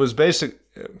 but there was basic,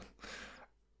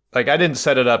 I didn't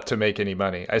set it up to make any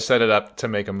money. I set it up to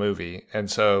make a movie. And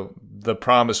so the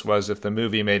promise was if the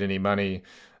movie made any money,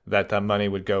 that the money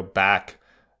would go back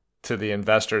to the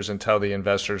investors until the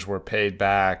investors were paid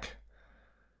back.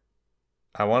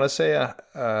 I want to say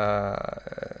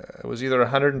it was either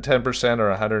 110%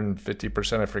 or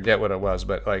 150%. I forget what it was,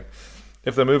 but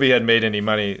if the movie had made any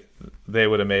money, they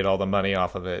would have made all the money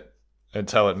off of it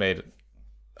until it made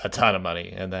a ton of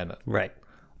money, and then right,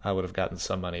 I would have gotten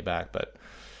some money back. But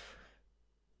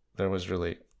there was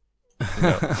really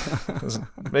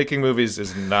making movies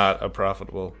is not a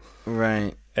profitable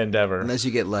endeavor unless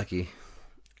you get lucky.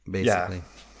 Basically, yeah.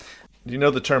 Do you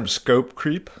know the term scope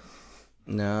creep?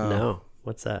 No.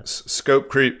 What's that? Scope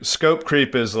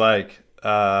creep is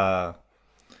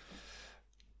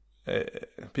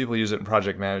people use it in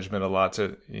project management a lot.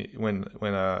 To when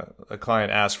a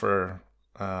client asks for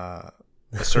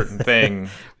a certain thing,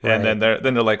 Right. and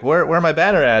then they're like, where are my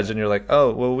banner ads? And you're like,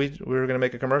 oh, well, we were gonna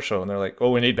make a commercial, and they're like,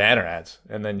 oh, we need banner ads,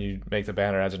 and then you make the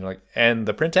banner ads, and you're like, and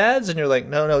the print ads, and you're like,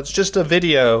 no, it's just a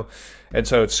video, and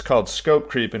so it's called scope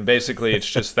creep, and basically it's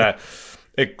just that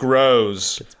it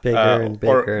grows, It's bigger and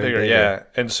bigger and bigger. yeah,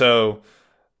 and so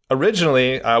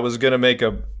originally I was gonna make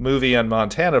a movie on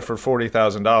Montana for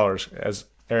 $40,000, as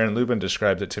Aaron Lubin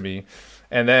described it to me,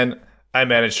 and then I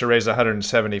managed to raise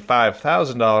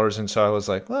 $175,000, and so I was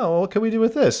like, well, what can we do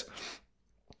with this?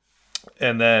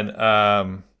 And then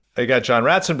I got John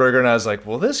Ratzenberger, and I was like,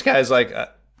 well, this guy's like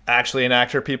actually an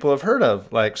actor people have heard of.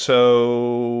 Like,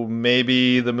 so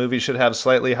maybe the movie should have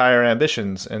slightly higher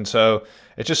ambitions. And so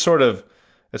it just sort of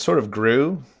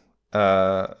grew.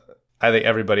 I think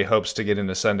everybody hopes to get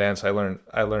into Sundance. I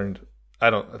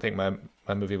think my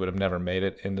movie would have never made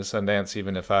it into Sundance,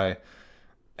 even if I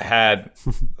had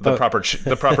the proper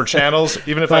channels,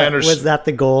 even if I understood. Was that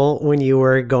the goal when you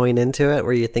were going into it?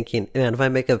 Were you thinking, man, if I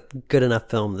make a good enough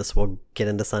film, this will get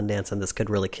into Sundance and this could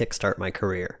really kickstart my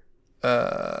career?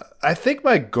 I think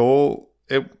my goal,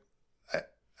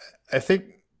 I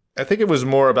think it was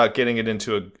more about getting it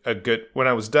into a good, when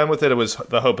I was done with it, it was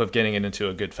the hope of getting it into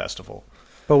a good festival.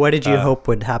 But what did you hope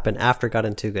would happen after it got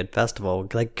into a good festival?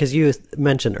 Like, because you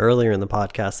mentioned earlier in the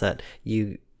podcast that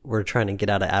you were trying to get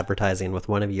out of advertising with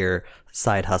one of your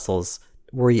side hustles.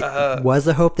 Was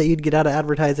the hope that you'd get out of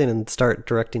advertising and start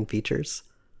directing features?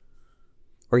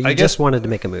 Or you just wanted to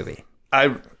make a movie?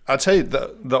 I'll tell you,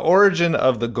 the origin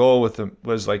of the goal with them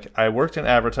was like, I worked in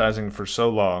advertising for so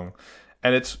long,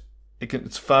 and it's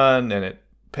fun and it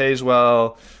pays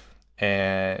well,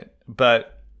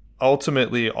 but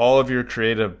ultimately all of your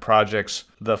creative projects,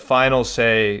 the final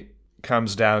say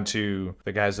comes down to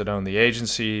the guys that own the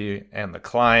agency and the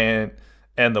client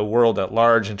and the world at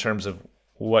large in terms of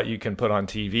what you can put on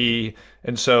TV.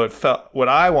 And so it felt, what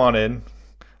I wanted,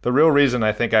 the real reason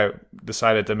I think I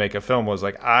decided to make a film was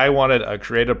like, I wanted a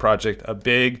creative project, a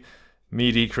big,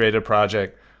 meaty creative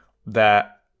project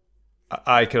that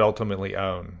I could ultimately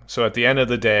own. So at the end of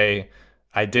the day,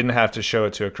 I didn't have to show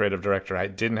it to a creative director. I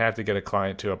didn't have to get a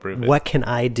client to approve it. What can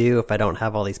I do if I don't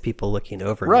have all these people looking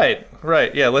over me?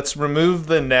 Right. Yeah, let's remove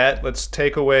the net. Let's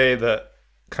take away the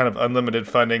kind of unlimited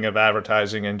funding of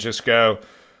advertising and just go,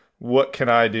 what can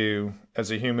I do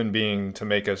as a human being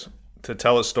to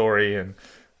tell a story and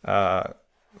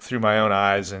through my own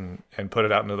eyes and put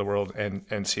it out into the world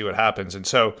and see what happens. And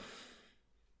so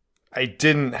I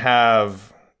didn't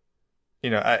have...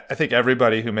 I think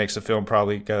everybody who makes a film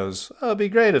probably goes, oh, it'd be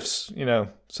great if,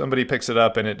 somebody picks it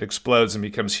up and it explodes and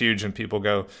becomes huge and people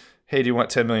go, hey, do you want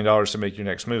 $10 million to make your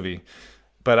next movie?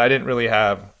 But I didn't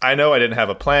have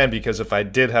a plan, because if I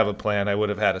did have a plan, I would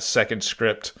have had a second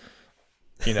script,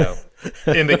 in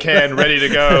the can, ready to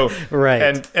go.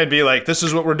 Right. And be like, this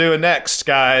is what we're doing next,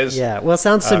 guys. Yeah. Well, it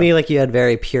sounds to me like you had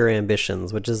very pure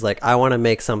ambitions, which is like, I want to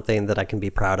make something that I can be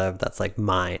proud of that's like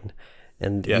mine.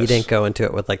 And yes. You didn't go into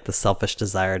it with like the selfish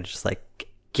desire to just like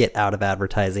get out of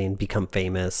advertising, become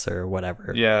famous or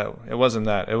whatever. Yeah, it wasn't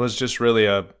that. It was just really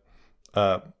a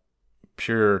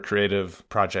pure creative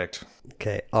project.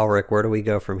 Okay, Ulrich, where do we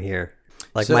go from here?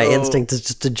 Like, my instinct is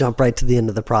just to jump right to the end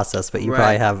of the process, but you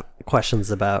probably have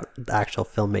questions about the actual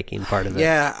filmmaking part of it.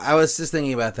 Yeah, I was just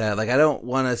thinking about that. Like, I don't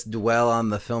want us to dwell on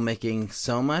the filmmaking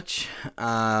so much.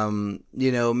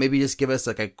 Maybe just give us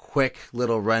like a quick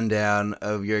little rundown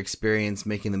of your experience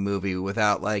making the movie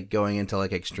without like going into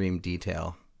like extreme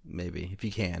detail, maybe, if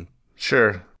you can.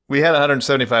 Sure. We had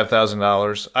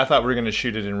 $175,000. I thought we were going to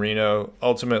shoot it in Reno.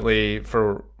 Ultimately,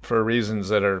 for reasons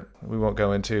that we won't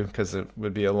go into, because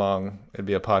it'd be a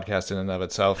podcast in and of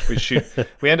itself.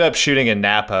 We end up shooting in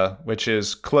Napa, which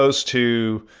is close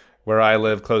to where I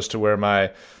live, close to where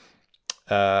my,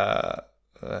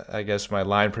 I guess my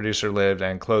line producer lived,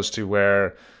 and close to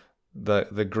where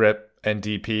the Grip and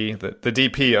DP, the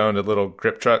DP owned a little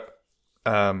grip truck.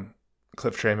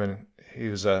 Cliff Trayman, he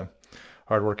was a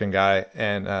hardworking guy,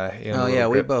 and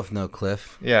we both know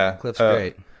Cliff. Yeah, Cliff's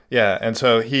great. Yeah, and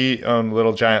so he owned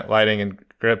Little Giant Lighting and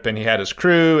Grip, and he had his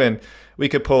crew, and we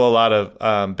could pull a lot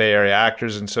of Bay Area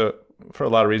actors, and so for a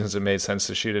lot of reasons, it made sense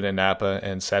to shoot it in Napa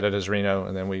and set it as Reno,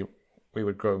 and then we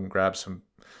would go and grab some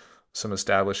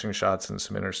establishing shots and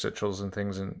some interstitials and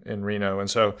things in Reno, and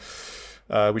so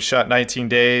we shot 19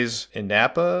 days in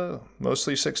Napa,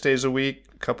 mostly 6 days a week,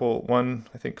 I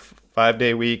think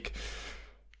 5-day week.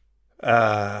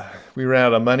 We ran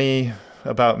out of money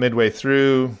about midway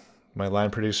through. My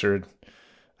line producer,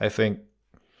 I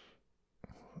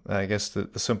guess the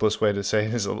simplest way to say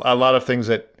it is a lot of things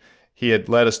that he had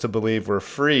led us to believe were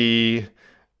free,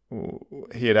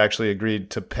 he had actually agreed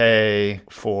to pay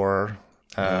for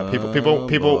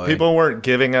People weren't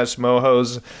giving us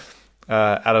mohos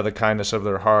out of the kindness of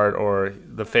their heart, or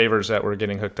the favors that were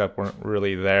getting hooked up weren't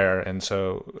really there, and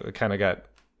so it kind of got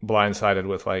blindsided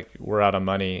with like, we're out of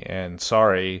money and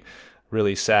sorry,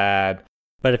 really sad.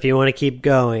 But if you want to keep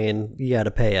going, you got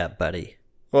to pay up, buddy.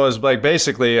 Well, it's like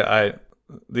basically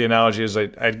the analogy is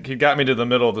he got me to the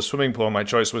middle of the swimming pool. My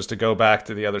choice was to go back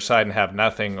to the other side and have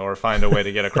nothing, or find a way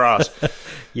to get across.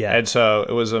 Yeah. And so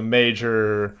it was a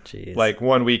major, Jeez. like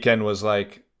one weekend was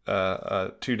like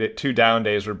 2 down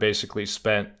days were basically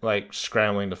spent like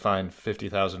scrambling to find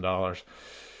 $50,000,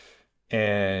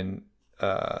 and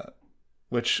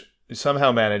which we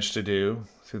somehow managed to do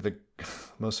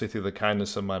mostly through the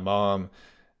kindness of my mom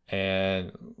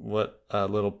and what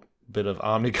little bit of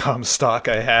Omnicom stock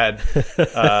I had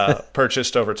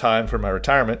purchased over time for my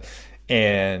retirement.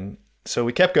 And so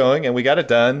we kept going and we got it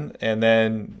done. And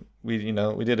then we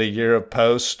did a year of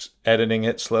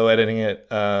slow editing it,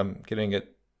 getting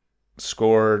it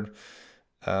scored.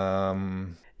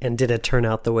 And did it turn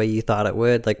out the way you thought it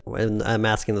would? Like, when I'm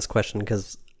asking this question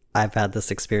because I've had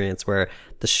this experience where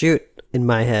the shoot in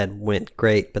my head went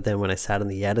great, but then when I sat in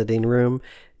the editing room,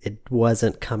 it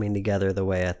wasn't coming together the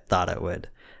way I thought it would.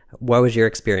 What was your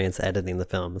experience editing the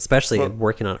film, especially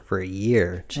working on it for a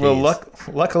year? Jeez. Well,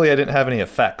 luckily I didn't have any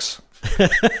effects.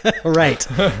 Right.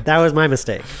 That was my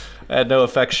mistake. I had no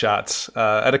effect shots.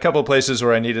 At a couple of places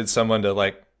where I needed someone to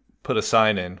like put a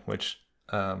sign in, which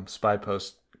Spy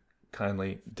Post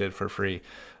kindly did for free.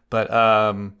 But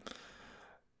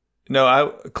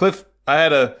no, Cliff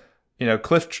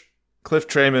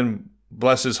Trayman,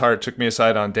 bless his heart, took me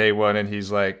aside on day one, and he's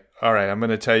like, all right, I'm going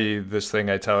to tell you this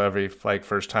thing I tell every like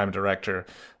first time director.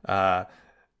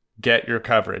 Get your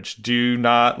coverage. Do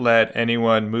not let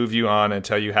anyone move you on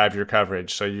until you have your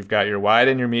coverage. So you've got your wide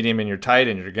and your medium and your tight,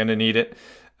 and you're going to need it.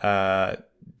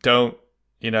 Don't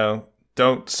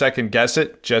second guess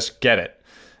it. Just get it.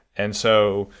 And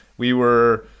so we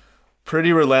were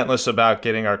pretty relentless about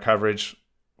getting our coverage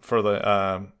for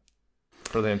the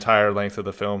entire length of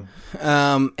the film.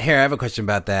 Here, I have a question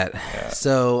about that. Yeah.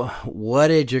 So what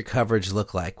did your coverage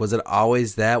look like? Was it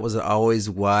always that? Was it always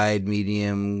wide,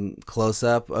 medium,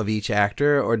 close-up of each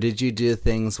actor? Or did you do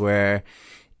things where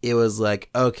it was like,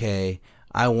 okay,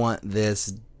 I want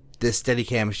this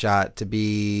Steadicam shot to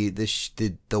be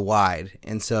the wide,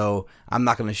 and so I'm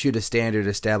not going to shoot a standard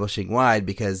establishing wide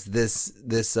because this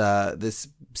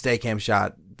Steadicam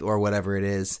shot or whatever it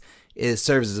is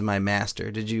serves as my master.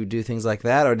 Did you do things like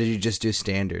that, or did you just do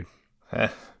standard?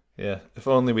 Yeah, if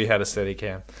only we had a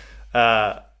Steadicam.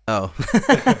 Not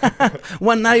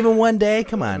even one day.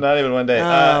 Come on, not even one day.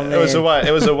 Oh, it was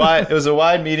a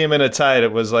wide, medium, and a tight.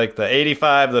 It was like the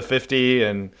 85, the 50,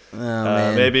 and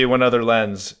maybe one other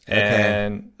lens. Okay.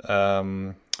 And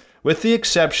with the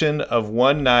exception of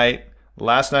one night,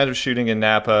 last night of shooting in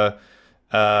Napa,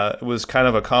 it was kind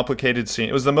of a complicated scene.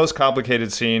 It was the most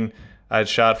complicated scene I'd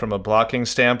shot from a blocking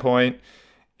standpoint,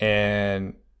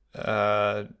 and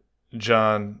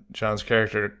John's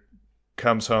character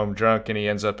comes home drunk and he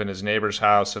ends up in his neighbor's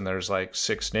house, and there's like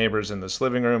 6 neighbors in this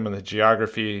living room, and the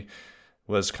geography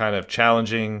was kind of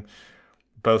challenging,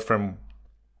 both from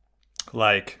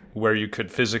like where you could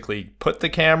physically put the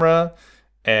camera,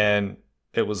 and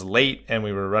it was late and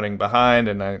we were running behind,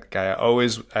 and I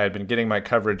had been getting my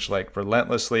coverage like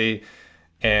relentlessly.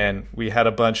 And we had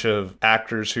a bunch of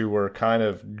actors who were kind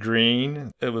of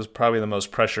green. It was probably the most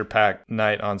pressure-packed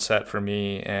night on set for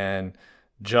me. And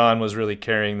John was really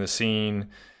carrying the scene.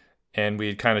 And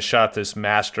we kind of shot this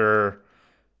master.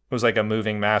 It was like a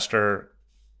moving master.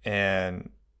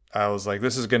 And I was like,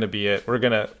 this is going to be it. We're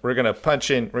gonna punch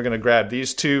in. We're going to grab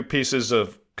these 2 pieces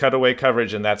of cutaway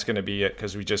coverage, and that's going to be it.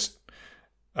 Because we just...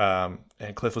 and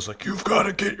Cliff was like, you've got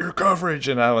to get your coverage.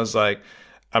 And I was like...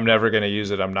 I'm never going to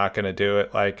use it. I'm not going to do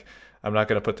it. Like, I'm not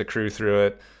going to put the crew through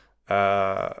it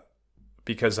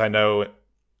because I know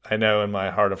in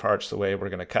my heart of hearts the way we're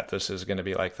going to cut this is going to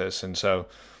be like this. And so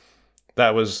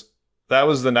that was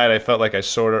the night I felt like I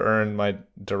sort of earned my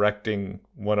directing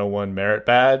 101 merit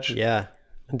badge. Yeah.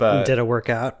 But did it work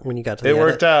out when you got to the It edit?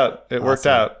 worked out. It worked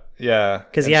out. Yeah.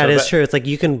 Because it is true. It's like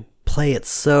you can play it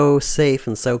so safe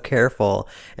and so careful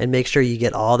and make sure you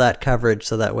get all that coverage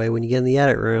so that way when you get in the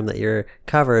edit room that you're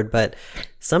covered. But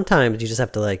sometimes you just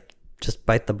have to like just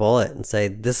bite the bullet and say,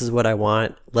 this is what I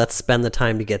want. Let's spend the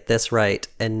time to get this right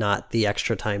and not the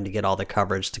extra time to get all the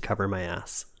coverage to cover my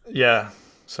ass. Yeah.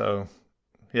 So,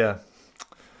 yeah.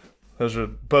 Those are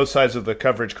both sides of the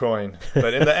coverage coin.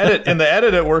 But in the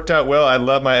edit, it worked out well. I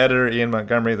love my editor, Ian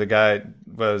Montgomery. The guy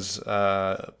was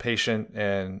patient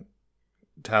and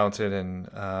talented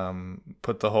and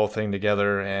put the whole thing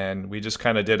together, and we just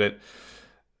kind of did it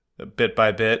bit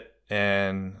by bit.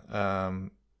 And,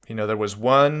 there was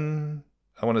one,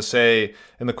 I want to say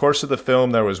in the course of the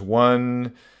film, there was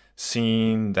one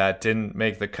scene that didn't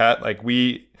make the cut. Like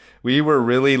we were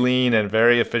really lean and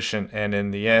very efficient. And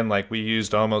in the end, like we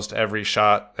used almost every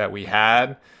shot that we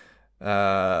had,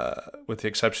 with the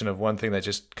exception of one thing that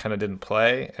just kind of didn't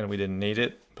play and we didn't need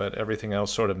it, but everything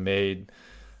else sort of made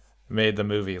the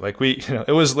movie. Like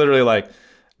it was literally like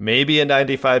maybe a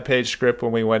 95-page script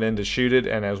when we went in to shoot it.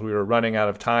 And as we were running out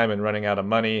of time and running out of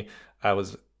money, I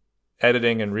was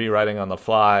editing and rewriting on the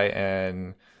fly.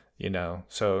 And,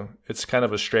 so it's kind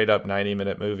of a straight up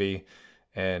 90-minute movie,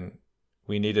 and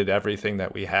we needed everything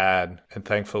that we had. And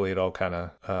thankfully it all kind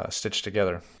of stitched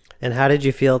together. And how did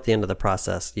you feel at the end of the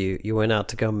process? You went out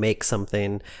to go make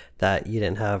something that you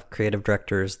didn't have creative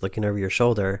directors looking over your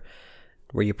shoulder.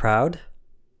 Were you proud?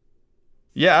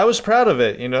 Yeah, I was proud of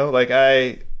it.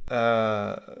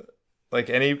 Like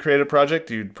any creative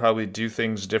project, you'd probably do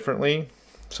things differently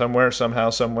somewhere, somehow,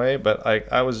 some way. But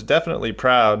I was definitely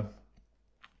proud.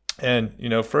 And,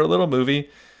 for a little movie,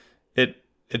 it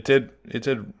did,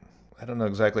 I don't know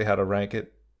exactly how to rank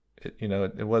it.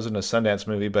 It wasn't a Sundance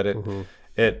movie, but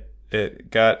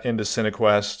it got into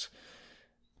CineQuest,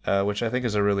 which I think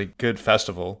is a really good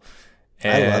festival.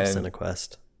 And I love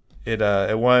CineQuest.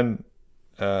 It won,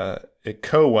 it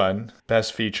co-won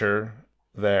Best Feature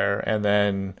there, and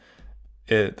then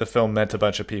the film meant a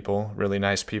bunch of people, really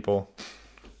nice people.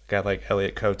 Got like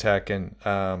Elliot Kotek and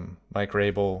Mike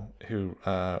Rabel, who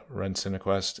run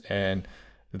CineQuest, and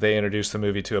they introduced the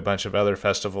movie to a bunch of other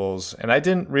festivals. And I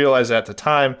didn't realize at the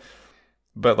time,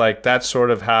 but like that's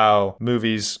sort of how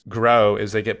movies grow,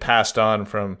 is they get passed on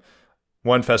from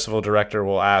one festival director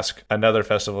will ask another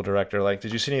festival director, like,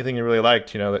 did you see anything you really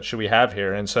liked, that should we have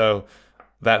here? And so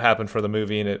that happened for the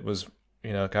movie, and it was,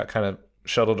 got kind of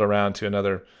shuttled around to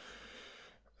another,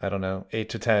 I don't know, 8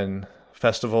 to 10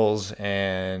 festivals.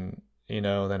 And,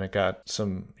 then it got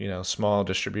some, small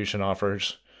distribution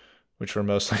offers, which were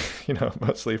mostly,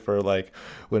 mostly for like,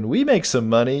 when we make some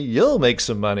money, you'll make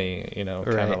some money,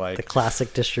 kind of like the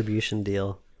classic distribution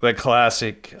deal. The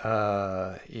classic,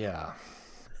 yeah.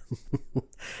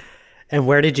 And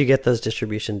where did you get those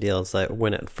distribution deals? Like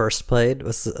when it first played,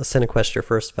 was CineQuest your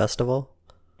first festival?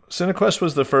 CineQuest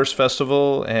was the first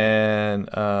festival, and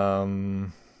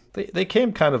they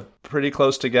came kind of pretty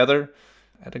close together.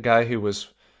 I had a guy who was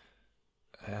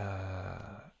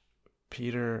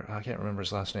Peter, I can't remember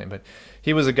his last name, but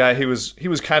he was a guy who was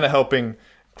kind of helping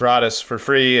gratis for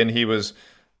free, and he was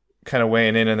kind of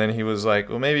weighing in, and then he was like,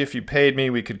 well, maybe if you paid me,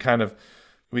 we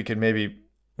could maybe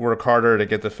work harder to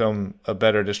get the film a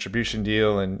better distribution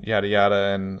deal, and yada yada.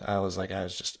 And I was like, I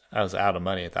was out of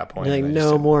money at that point. You're like,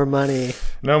 no more money.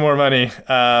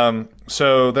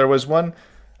 So there was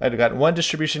I'd gotten one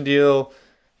distribution deal.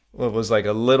 It was like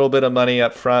a little bit of money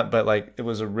up front, but like it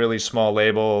was a really small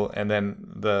label. And then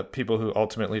the people who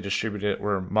ultimately distributed it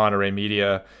were Monterey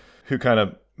Media, who kind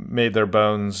of made their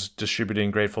bones distributing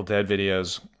Grateful Dead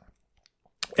videos.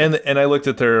 And I looked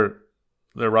at their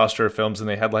roster of films, and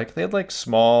they had like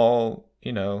small,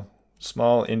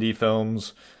 small indie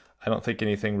films. I don't think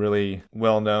anything really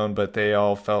well known, but they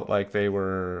all felt like they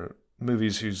were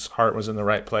movies whose heart was in the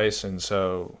right place. And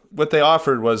so what they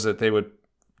offered was that they would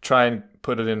try and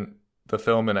put it in the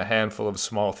film in a handful of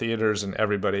small theaters, and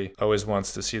everybody always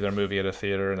wants to see their movie at a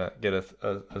theater and get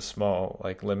a small,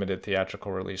 like, limited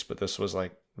theatrical release. But this was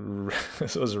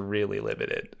really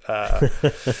limited. I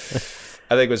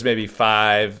think it was maybe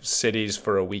 5 cities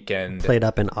for a weekend. Played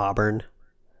up in Auburn.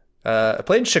 I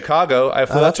played in Chicago. I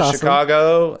flew out to awesome.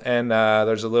 Chicago, and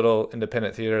there's a little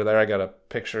independent theater there. I got a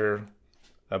picture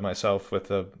of myself with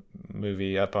the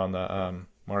movie up on the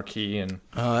marquee. And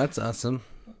oh, that's awesome.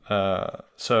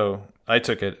 So I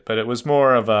took it, but it was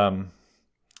more of,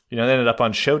 it ended up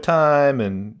on Showtime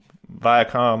and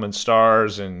Viacom and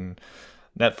Starz and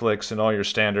Netflix and all your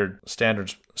standard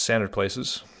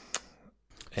places.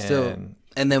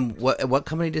 And then what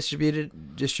company distributed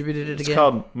it again? It's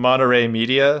called Monterey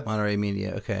Media. Monterey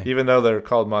Media, okay. Even though they're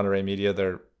called Monterey Media,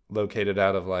 they're located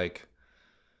out of like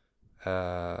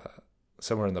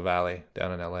somewhere in the valley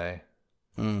down in LA.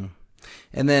 Mm.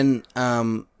 And then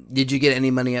did you get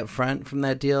any money up front from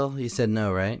that deal? You said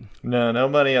no, right? No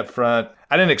money up front.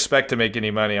 I didn't expect to make any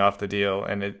money off the deal,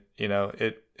 and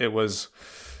it was,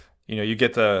 you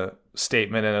get the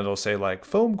statement and it'll say like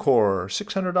Foam Core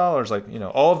 $600, like,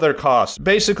 all of their costs.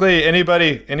 Basically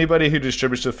anybody who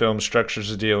distributes a film structures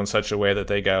a deal in such a way that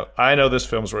they go, I know this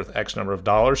film's worth X number of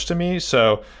dollars to me,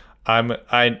 so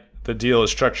the deal is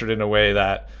structured in a way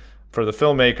that for the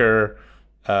filmmaker,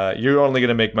 you're only going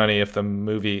to make money if the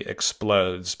movie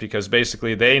explodes, because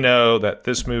basically they know that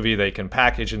this movie they can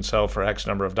package and sell for X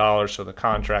number of dollars. So the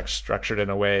contract's structured in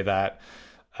a way that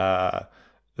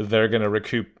they're going to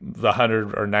recoup the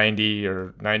 100 or 90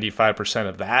 or 95%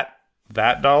 of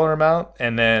that dollar amount.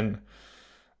 And then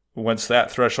once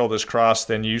that threshold is crossed,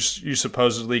 then you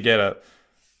supposedly get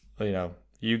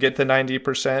you get the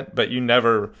 90%, but you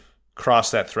never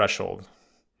cross that threshold.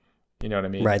 You know what I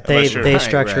mean? Right. They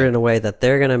structure it in a way that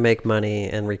they're going to make money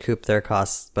and recoup their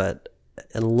costs, but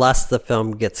unless the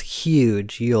film gets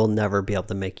huge, you'll never be able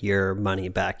to make your money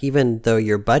back, even though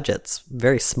your budget's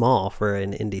very small for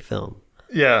an indie film.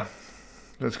 Yeah,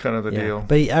 that's kind of the deal.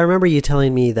 But I remember you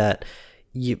telling me that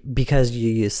because you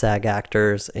use SAG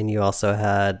actors and you also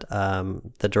had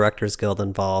the Directors Guild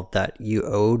involved, that you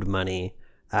owed money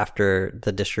after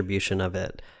the distribution of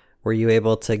it. Were you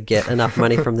able to get enough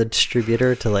money from the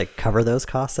distributor to like cover those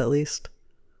costs at least?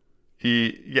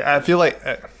 Yeah, I feel like,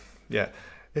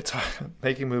 it's hard.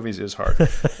 Making movies is hard.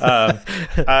 I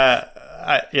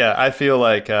feel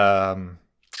like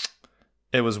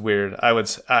it was weird.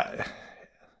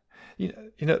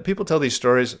 People tell these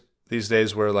stories these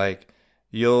days where like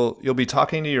you'll be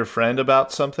talking to your friend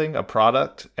about something, a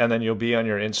product, and then you'll be on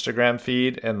your Instagram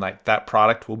feed, and like that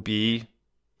product will be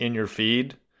in your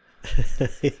feed.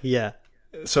 Yeah.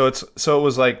 So it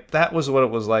was like, that was what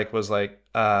it was like,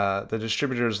 the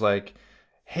distributor's like,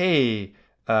 hey,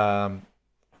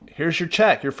 here's your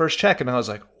check, your first check. And I was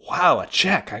like, wow, a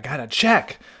check. I got a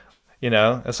check.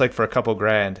 It's like for a couple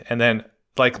grand. And then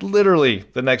like literally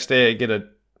the next day I get a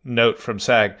note from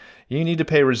SAG, you need to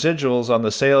pay residuals on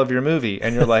the sale of your movie.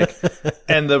 And you're like,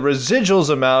 and the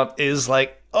residuals amount is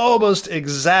like almost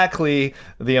exactly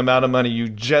the amount of money you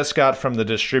just got from the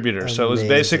distributor. Amazing. So it was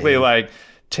basically like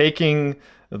taking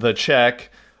the check,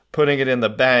 putting it in the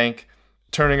bank,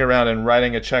 turning around and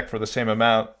writing a check for the same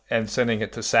amount and sending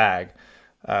it to SAG.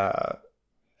 And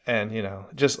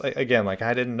just like, again, like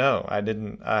I didn't know.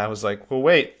 I was like, well,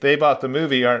 wait, they bought the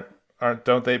movie.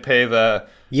 Don't they pay the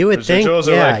You would think,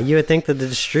 yeah, you would think that the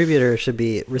distributor should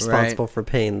be responsible for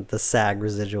paying the SAG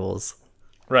residuals.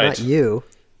 Right. Not you.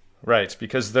 Right,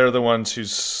 because they're the ones who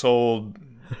sold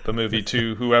the movie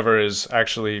to whoever is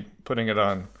actually putting it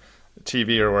on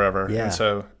TV or wherever. Yeah. And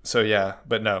so yeah,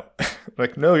 but no.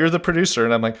 Like, no, you're the producer.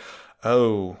 And I'm like,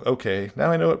 oh, okay. Now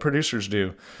I know what producers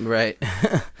do. Right.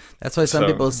 That's why some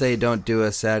people say don't do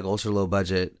a SAG ultra low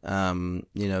budget,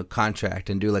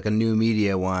 contract and do like a new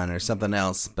media one or something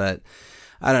else. But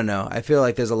I don't know. I feel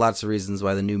like there's lots of reasons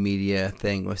why the new media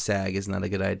thing with SAG is not a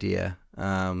good idea.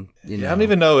 I don't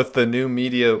even know if the new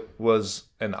media was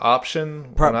an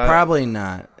option. Probably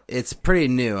not. It's pretty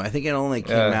new. I think it only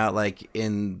came out like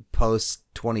in post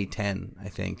 2010, I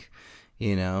think.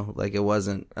 Like it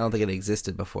wasn't, I don't think it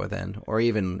existed before then or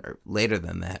even later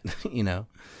than that,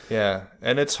 Yeah.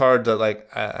 And it's hard to like,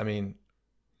 I mean,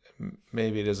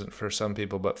 maybe it isn't for some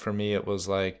people, but for me, it was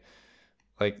like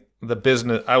the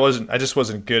business, I just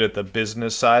wasn't good at the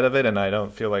business side of it. And I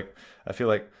feel like,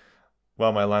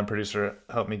 well, my line producer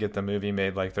helped me get the movie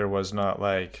made. Like there wasn't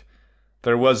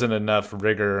enough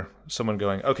rigor. Someone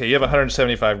going, okay, you have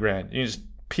 175 grand. You just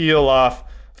peel off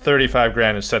 35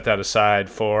 grand and set that aside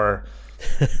for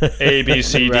A, B,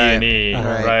 C, D, and E,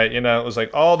 right? It was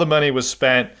like all the money was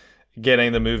spent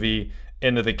getting the movie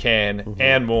into the can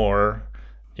and more,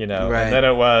 and then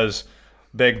it was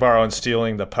beg, borrow, and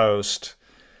stealing the post.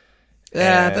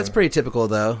 Yeah, that's pretty typical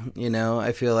though.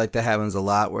 I feel like that happens a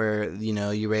lot where,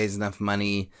 you raise enough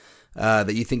money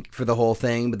that you think for the whole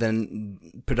thing, but then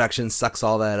production sucks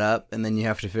all that up and then you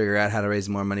have to figure out how to raise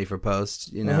more money for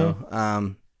post,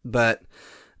 But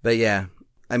yeah,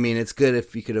 I mean, it's good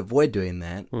if you could avoid doing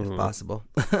that if possible.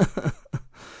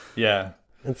 Yeah.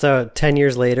 And so 10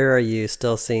 years later, are you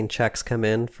still seeing checks come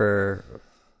in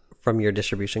from your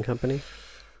distribution company?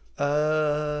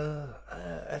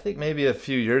 I think maybe a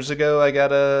few years ago I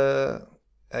got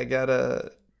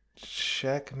a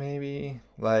check maybe.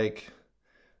 Like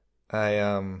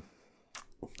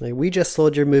we just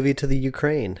sold your movie to the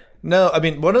Ukraine. No, I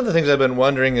mean, one of the things I've been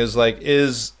wondering is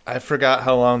I forgot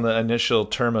how long the initial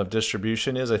term of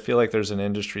distribution is. I feel like there's an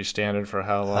industry standard for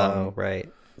how long. Oh,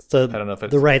 right. So I don't know if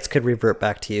the rights could revert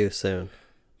back to you soon.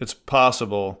 It's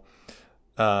possible,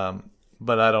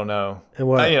 but I don't know. And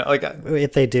what,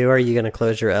 if they do, are you going to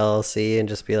close your LLC and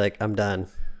just be like, I'm done?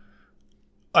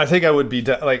 I think I would be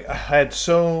done. Like, I had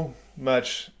so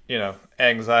much,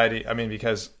 anxiety. I mean,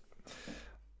 because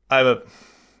I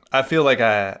feel like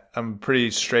I'm a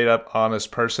pretty straight up honest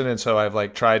person. And so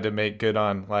I've tried to make good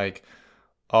on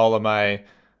all of my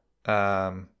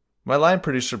line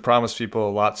producer promised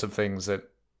people lots of things that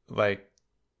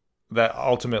that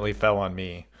ultimately fell on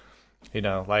me.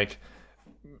 Like,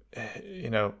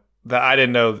 that I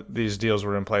didn't know these deals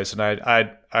were in place, and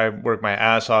I worked my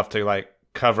ass off to like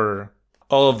cover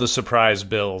all of the surprise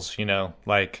bills.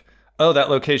 Like, oh, that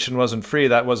location wasn't free.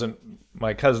 That wasn't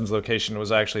my cousin's location. It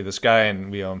was actually this guy,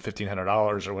 and we owe him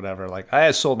 $1,500 or whatever. Like, I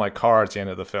had sold my car at the end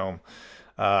of the film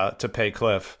to pay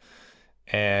Cliff,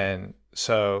 and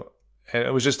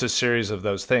it was just a series of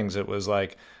those things. It was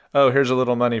like, oh, here's a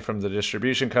little money from the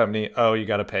distribution company. Oh, you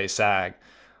got to pay SAG.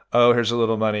 Oh, here's a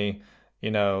little money,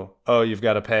 oh, you've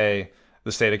got to pay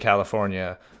the state of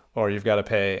California, or you've got to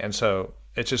pay. And so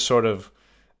it just sort of,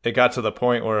 it got to the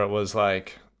point where it was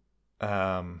like, it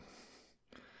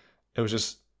was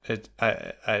just, you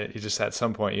just at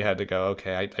some point you had to go,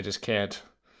 okay, I just can't.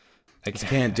 I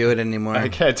can't do it anymore. I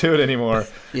can't do it anymore.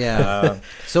 Yeah.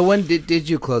 So when did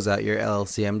you close out your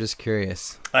LLC? I'm just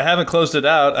curious. I haven't closed it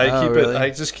out. Really?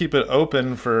 I just keep it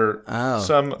open for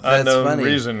some unknown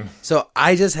reason. So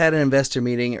I just had an investor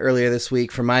meeting earlier this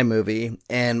week for my movie,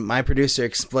 and my producer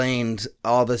explained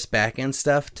all this back end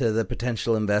stuff to the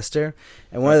potential investor.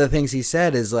 And one of the things he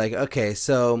said is like, okay,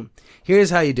 so here's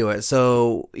how you do it.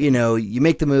 So, you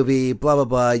make the movie, blah, blah,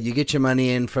 blah. You get your money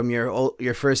in from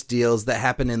your first deals that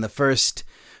happen in the first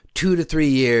 2 to 3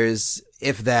 years,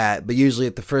 if that, but usually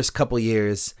at the first couple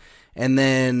years. And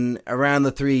then around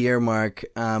the 3-year mark,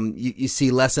 you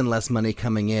see less and less money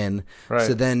coming in. Right.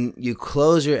 So then you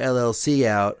close your LLC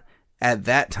out at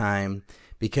that time,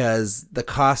 because the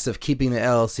cost of keeping the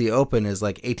LLC open is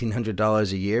like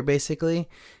 $1,800 a year, basically.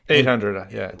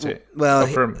 800, yeah. Well,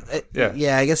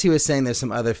 yeah. I guess he was saying there's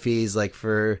some other fees like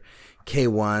for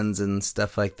K1s and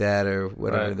stuff like that, or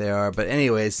whatever they are. But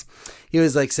anyways, he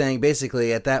was like saying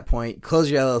basically at that point,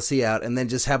 close your LLC out and then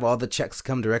just have all the checks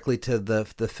come directly to the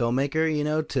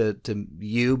filmmaker, to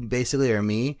you basically, or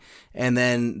me, and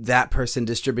then that person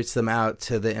distributes them out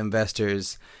to the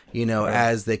investors,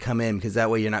 as they come in, because that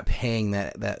way you're not paying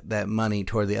that money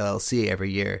toward the LLC every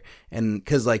year. And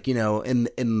because in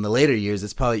the later years,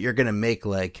 it's probably you're gonna make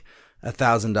like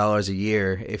 $1,000 a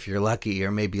year if you're lucky,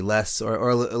 or maybe less, or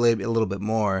a little bit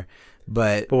more.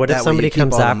 But what if somebody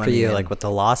comes after you, in. like with a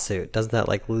lawsuit? Doesn't that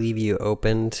like leave you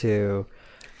open to?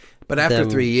 But after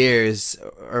 3 years,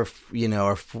 or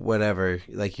whatever,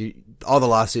 like all the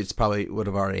lawsuits probably would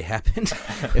have already happened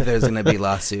if there's going to be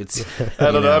lawsuits.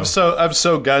 I don't know. I'm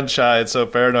so gun shy and so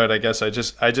paranoid. I guess I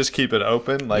just keep it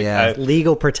open. Like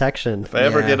legal protection. If I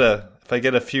ever get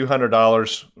a few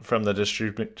 $100s from the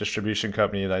distribution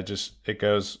company, it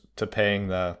goes to paying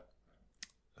the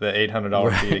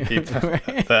 $800 fee to keep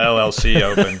the LLC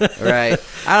open. Right.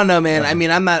 I don't know, man. I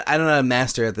mean, I'm not a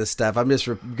master at this stuff. I'm just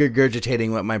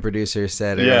regurgitating what my producer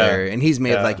said earlier, and he's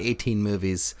made like 18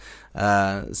 movies.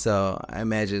 So I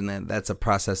imagine that's a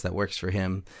process that works for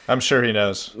him. I'm sure he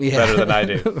knows better than I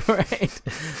do. Right.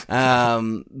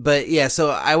 But yeah, so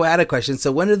I had a question.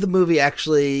 So when did the movie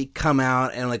actually come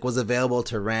out and like was available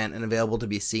to rent and available to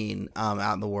be seen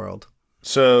out in the world?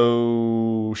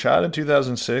 So, shot in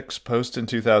 2006, post in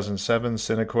 2007,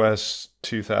 Cinequest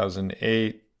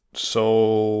 2008,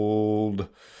 sold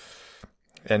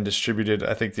and distributed.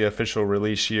 I think the official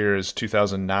release year is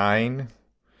 2009.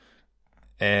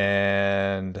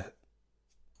 And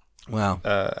wow,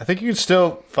 I think you can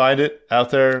still find it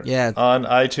out there on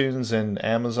iTunes and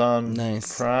Amazon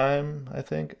Prime, I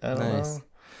think. I don't know.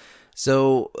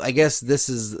 So I guess this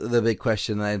is the big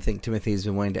question that I think Timothy's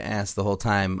been wanting to ask the whole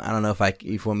time. I don't know if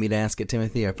you want me to ask it,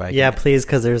 Timothy, or if I can. Yeah, please,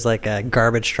 because there's like a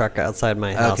garbage truck outside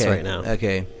my house right now.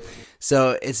 Okay.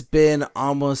 So it's been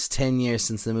almost 10 years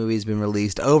since the movie's been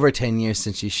released, over 10 years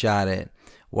since you shot it.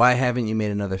 Why haven't you made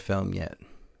another film yet?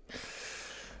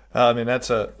 I mean,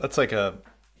 that's like a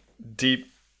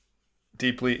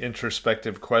deeply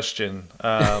introspective question.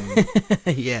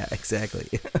 Yeah, exactly.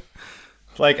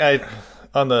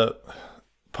 On the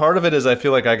part of it is I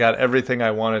feel like I got everything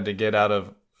I wanted to get out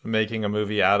of making a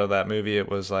movie out of that movie. It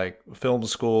was like film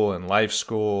school and life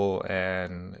school,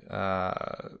 and I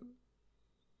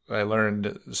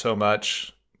learned so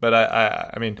much. But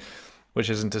I mean, which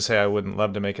isn't to say I wouldn't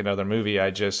love to make another movie. I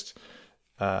just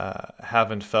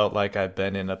haven't felt like I've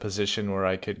been in a position where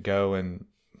I could go and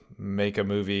make a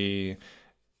movie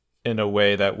in a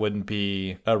way that wouldn't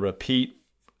be a repeat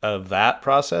of that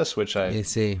process, which I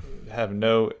have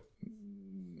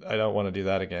I don't want to do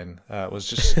that again. It was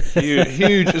just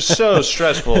huge, so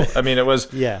stressful. I mean, it was,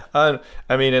 I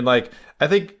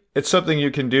think it's something you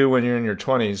can do when you're in your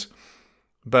 20s,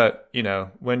 but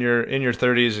when you're in your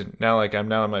 30s, and now like I'm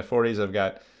now in my 40s, I've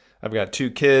got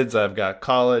 2 kids, I've got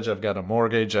college, I've got a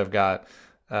mortgage, I've got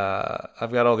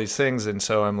all these things. And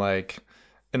so I'm like,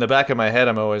 in the back of my head,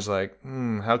 I'm always like,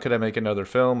 how could I make another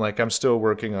film? Like, I'm still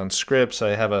working on scripts.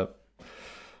 I have a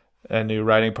new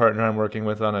writing partner I'm working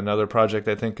with on another project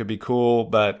I think could be cool.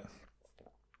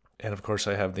 And of course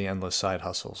I have the endless side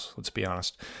hustles, let's be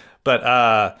honest.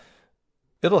 But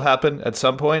it'll happen at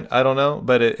some point. I don't know,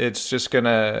 but it's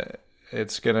gonna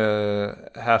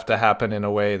have to happen in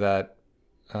a way that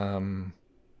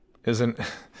isn't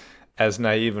as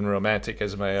naive and romantic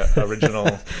as my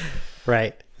original.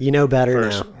 Right. You know better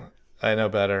now. I know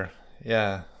better.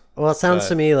 Yeah. Well, it sounds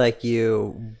to me like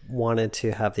you wanted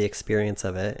to have the experience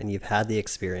of it, and you've had the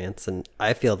experience, and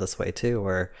I feel this way too,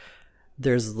 where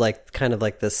there's like kind of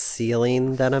like this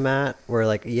ceiling that I'm at where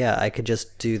like, yeah, I could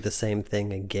just do the same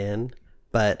thing again,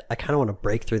 but I kind of want to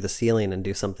break through the ceiling and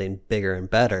do something bigger and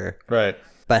better. Right.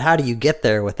 But how do you get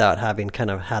there without having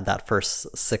kind of had that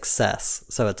first success?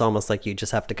 So it's almost like you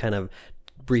just have to kind of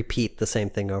repeat the same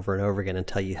thing over and over again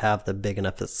until you have the big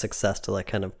enough success to like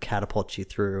kind of catapult you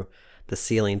through the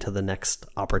ceiling to the next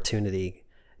opportunity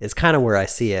is kind of where I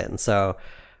see it. And so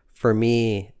for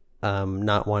me,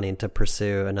 not wanting to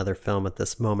pursue another film at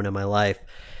this moment in my life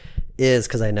is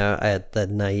because I know the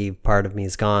naive part of me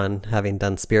is gone, having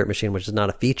done Spirit Machine, which is not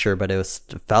a feature, but it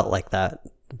felt like that.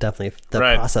 Definitely the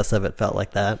process of it felt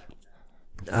like that.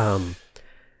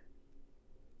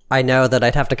 I know that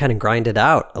I'd have to kind of grind it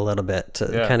out a little bit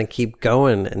to kind of keep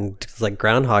going, and like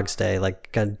Groundhog's Day,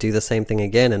 like kind of do the same thing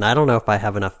again. And I don't know if I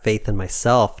have enough faith in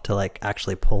myself to like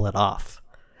actually pull it off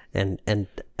and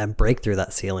break through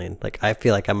that ceiling. Like I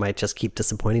feel like I might just keep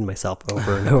disappointing myself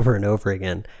over and over and over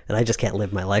again, and I just can't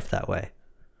live my life that way.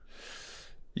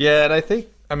 Yeah, and I think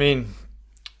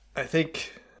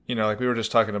like we were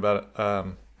just talking about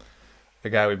the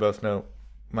guy we both know,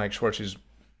 Mike Schwartz, who's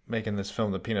making this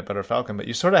film, The Peanut Butter Falcon. But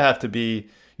you sort of have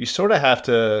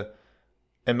to,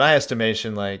 in my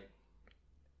estimation, like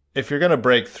if you're going to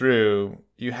break through,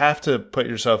 you have to put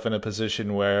yourself in a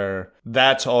position where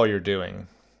that's all you're doing.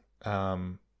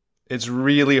 It's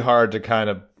really hard to kind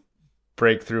of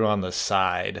break through on the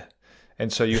side.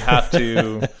 And so you have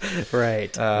to,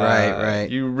 right.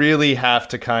 You really have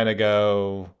to kind of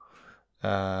go,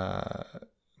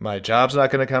 my job's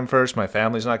not going to come first. My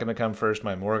family's not going to come first.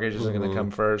 My mortgage isn't going to come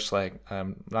first. Like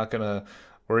I'm not going to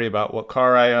worry about what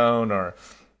car I own or,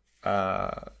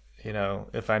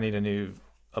 if I need a new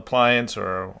appliance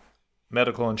or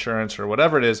medical insurance or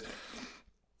whatever it is.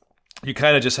 You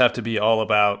kind of just have to be all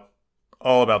about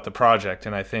the project.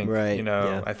 And I think,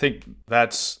 I think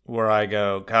that's where I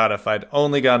go, God, if I'd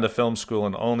only gone to film school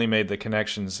and only made the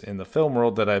connections in the film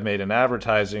world that I made in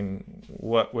advertising,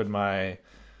 what would my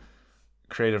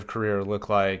creative career look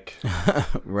like?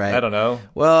 Right. I don't know.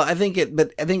 Well, I think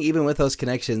even with those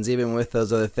connections, even with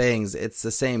those other things, it's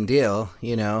the same deal,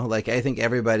 like I think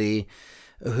everybody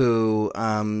who,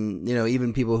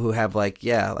 even people who have like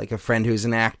a friend who's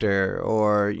an actor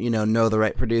or, know the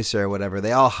right producer or whatever,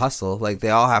 they all hustle. Like they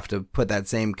all have to put that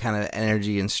same kind of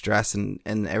energy and stress and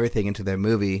everything into their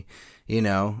movie,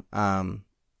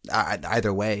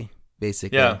 either way.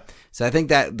 Basically. Yeah. So I think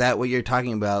that what you're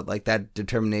talking about, like that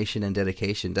determination and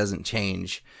dedication doesn't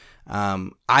change.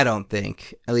 I don't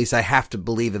think, at least I have to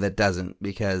believe that it doesn't,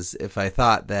 because if I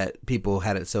thought that people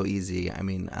had it so easy, I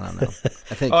mean, I don't know.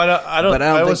 I think, I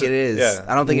don't think it is. Yeah.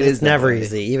 I don't think it is. It's never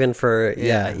easy, even for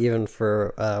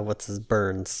what's his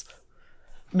Burns.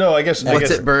 No, I guess.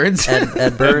 What's it, Burns?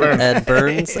 Ed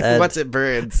Burns. What's it,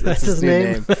 Burns? That's his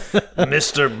name.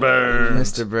 Mr.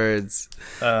 Burns. Mr. Burns.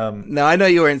 No, I know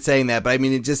you weren't saying that, but I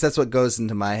mean, that's what goes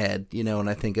into my head, when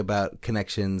I think about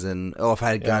connections and, if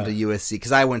I had gone to USC,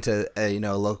 because I went to a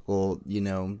local,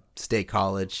 state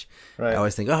college. Right. I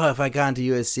always think, if I gone to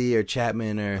USC or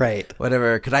Chapman or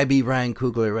whatever, could I be Ryan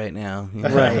Coogler right now?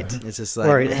 Right. It's just like,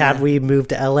 or had we moved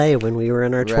to LA when we were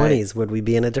in our 20s, would we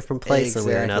be in a different place than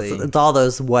we are now? So it's all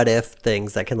those what if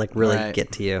things that can like really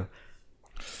get to you.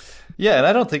 Yeah, and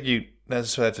I don't think you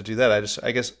necessarily have to do that.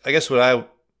 I guess what I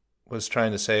was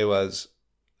trying to say was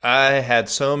I had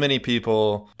so many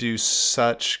people do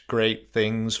such great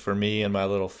things for me in my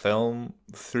little film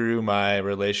through my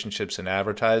relationships in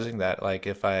advertising that, like,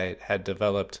 if I had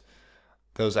developed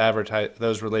those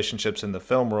relationships in the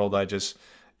film world, it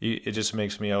just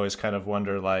makes me always kind of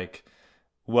wonder, like,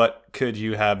 what could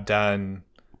you have done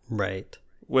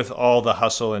with all the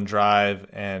hustle and drive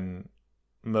and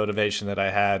motivation that I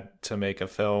had to make a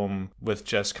film with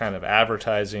just kind of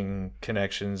advertising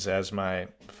connections as my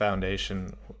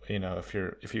foundation.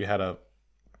 If you had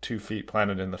 2 feet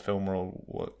planted in the film world,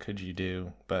 what could you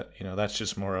do? But that's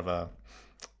just more of a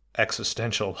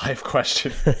existential life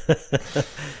question.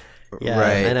 Yeah,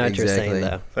 right, I know what you're saying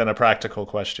though. Than a practical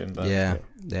question. But yeah.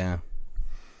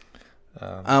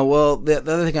 Well, the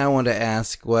other thing I wanted to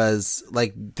ask was,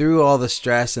 like, through all the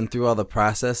stress and through all the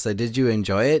process, like, did you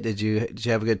enjoy it? Did you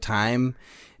have a good time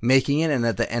making it? And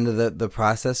at the end of the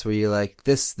process, were you like,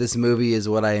 this movie is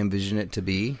what I envision it to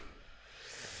be?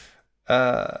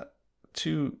 I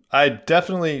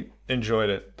definitely enjoyed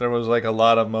it. There was like a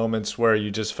lot of moments where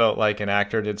you just felt like an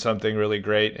actor did something really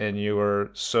great and you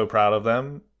were so proud of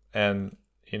them. And,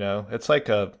 it's like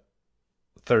a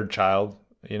third child,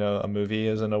 a movie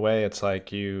is in a way. It's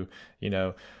like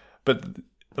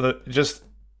but just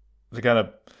to kind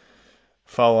of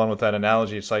follow on with that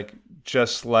analogy, it's like,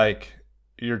 just like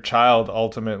your child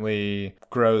ultimately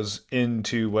grows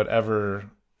into whatever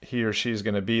he or she's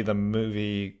going to be, the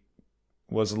movie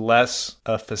was less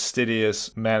a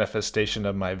fastidious manifestation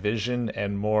of my vision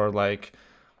and more like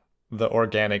the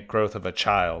organic growth of a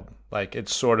child. Like,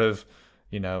 it's sort of,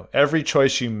 every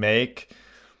choice you make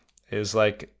is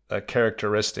like a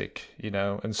characteristic,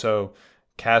 and so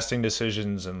casting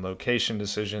decisions and location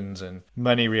decisions and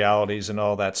money realities and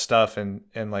all that stuff. And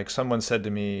like someone said to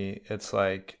me, it's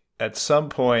like, at some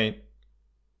point,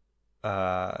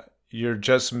 you're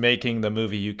just making the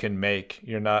movie you can make.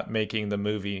 You're not making the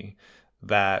movie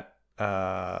that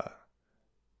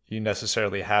you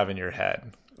necessarily have in your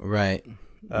head. Right.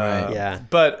 Right. Yeah.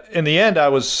 But in the end, I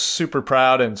was super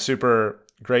proud and super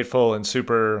grateful and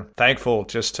super thankful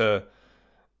just to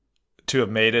have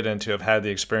made it and to have had the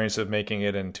experience of making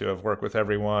it and to have worked with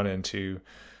everyone and to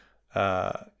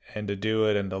do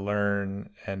it and to learn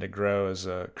and to grow as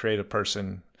a creative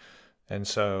person. And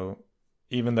so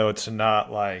even though it's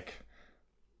not like,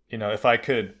 if I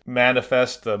could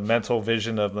manifest the mental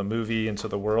vision of the movie into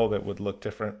the world, it would look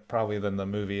different probably than the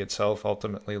movie itself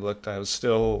ultimately looked. I was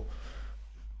still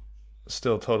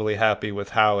totally happy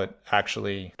with how it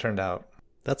actually turned out.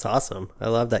 That's awesome. I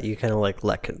love that you kind of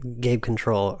like gave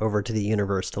control over to the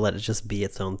universe to let it just be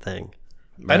its own thing.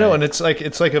 Right. I know, and it's like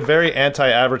a very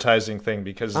anti-advertising thing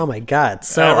because oh my god,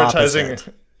 so advertising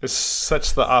opposite. is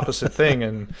such the opposite thing,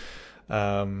 and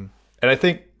I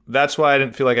think that's why I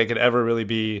didn't feel like I could ever really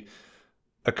be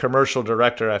a commercial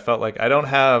director. I felt like I don't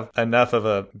have enough of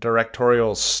a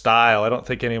directorial style. I don't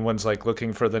think anyone's like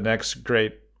looking for the next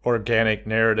great organic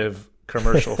narrative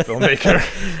commercial filmmaker.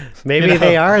 Maybe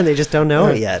they are and they just don't know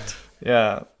it yet.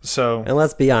 Yeah. So, and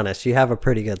let's be honest, you have a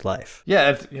pretty good life.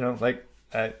 Yeah.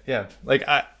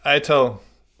 I tell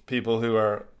people who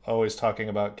are always talking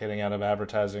about getting out of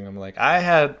advertising, I'm like,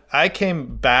 I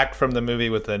came back from the movie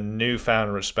with a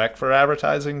newfound respect for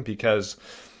advertising because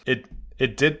it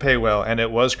did pay well and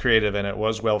it was creative and it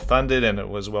was well funded and it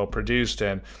was well produced,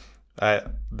 and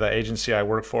the agency I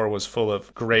worked for was full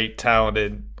of great,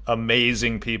 talented,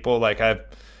 amazing people. Like as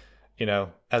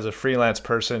a freelance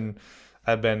person,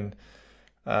 I've been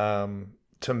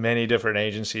to many different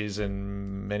agencies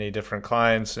and many different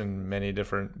clients and many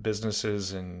different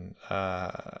businesses, and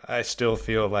I still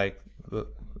feel like the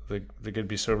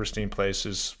Goodby Silverstein place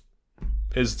is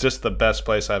just the best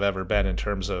place I've ever been in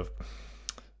terms of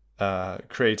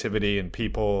creativity and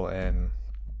people. And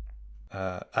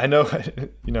I know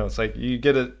it's like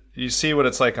you see what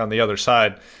it's like on the other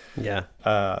side. Yeah.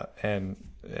 And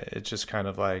it's just kind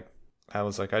of like, I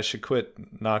was like, I should quit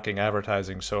knocking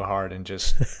advertising so hard and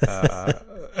just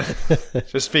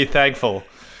just be thankful.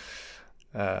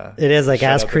 It is like,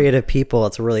 as creative people,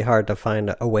 it's really hard to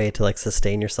find a way to like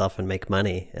sustain yourself and make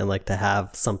money, and like to have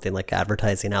something like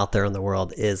advertising out there in the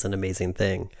world is an amazing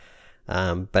thing.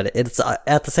 But it's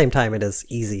at the same time, it is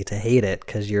easy to hate it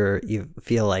because you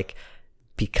feel like,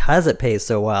 because it pays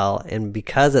so well and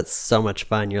because it's so much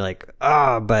fun, you're like,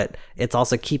 but it's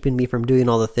also keeping me from doing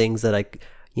all the things that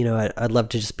I'd love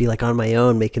to just be like on my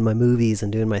own, making my movies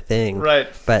and doing my thing. Right.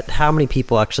 But how many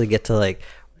people actually get to like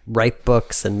write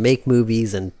books and make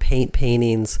movies and paint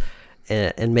paintings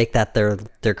and make that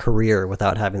their career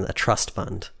without having a trust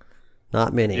fund?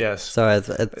 Not many. Yes. So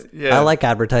I like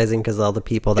advertising because all the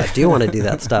people that do want to do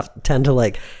that stuff tend to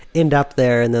like end up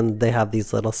there, and then they have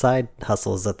these little side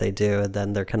hustles that they do, and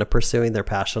then they're kind of pursuing their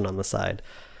passion on the side.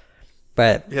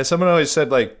 But yeah, someone always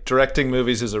said like directing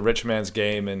movies is a rich man's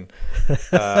game, and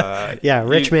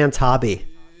rich man's hobby.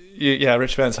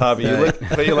 Rich man's hobby.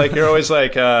 You're always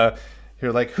like,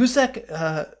 you're like, who's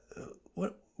that?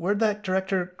 Where'd that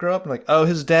director grow up? And like, oh,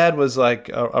 his dad was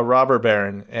like a robber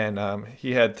baron, and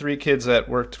he had 3 kids that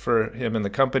worked for him in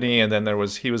the company, and then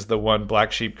he was the one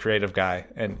black sheep creative guy,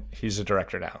 and he's a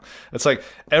director now. It's like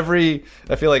I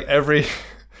feel like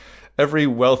every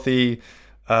wealthy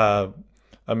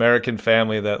American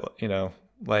family that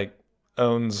like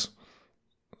owns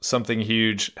something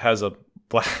huge has a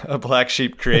a black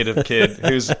sheep creative kid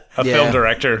who's a film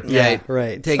director. Yeah,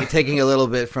 right. Taking a little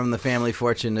bit from the family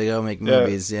fortune to go make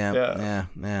movies.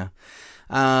 Yeah.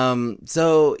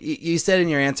 So you said in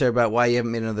your answer about why you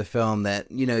haven't made another film that,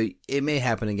 it may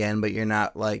happen again, but you're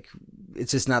not like,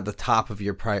 it's just not the top of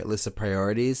your list of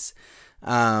priorities.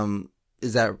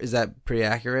 Is that pretty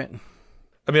accurate?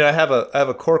 I mean, I have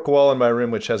a cork wall in my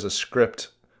room which has a script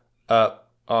up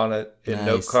on it in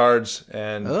note cards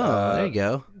and there you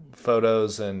go.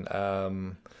 Photos and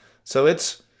so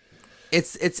it's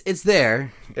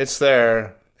there. It's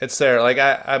there. Like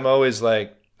I'm always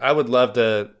like, I would love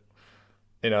to,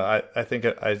 I think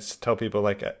I tell people,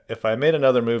 like, if I made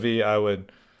another movie, I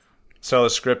would sell a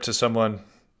script to someone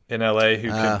in LA who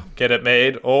could get it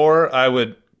made, or I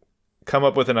would come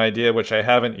up with an idea, which I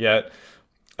haven't yet,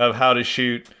 of how to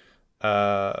shoot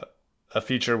a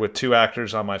feature with 2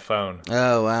 actors on my phone.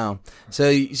 Oh, wow.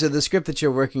 So the script that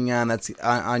you're working on, that's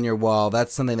on your wall,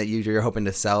 that's something that you're hoping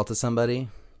to sell to somebody?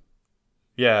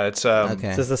 Yeah, it's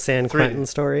okay. Is this the San Quentin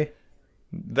story?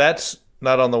 That's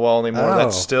not on the wall anymore. Oh,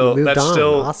 that's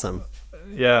still awesome.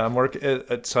 Yeah, I'm working.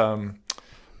 It's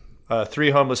 3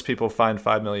 homeless people find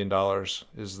 $5 million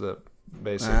is the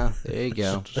basic. There you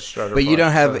go. Starter but you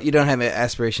plot. don't have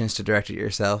aspirations to direct it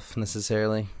yourself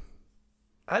necessarily.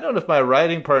 I don't know if my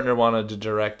writing partner wanted to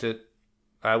direct it.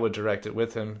 I would direct it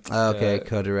with him. Okay,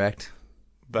 co-direct.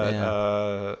 But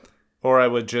or I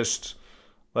would just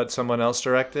let someone else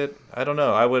direct it. I don't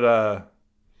know. I would.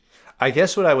 I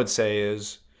guess what I would say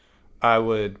is, I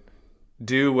would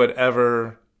do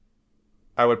whatever.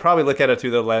 I would probably look at it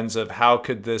through the lens of how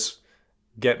could this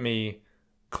get me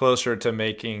closer to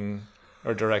making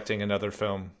or directing another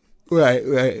film. Right.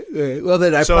 Well,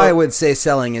 then I probably would say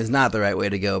selling is not the right way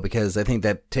to go, because I think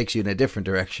that takes you in a different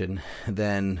direction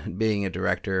than being a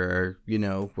director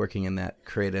or, working in that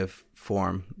creative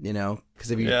form,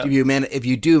 because if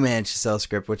you do manage to sell a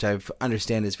script, which I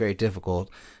understand is very difficult,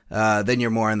 then you're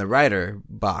more in the writer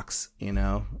box,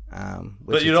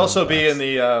 but you'd also be in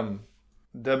the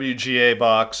WGA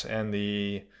box and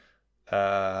the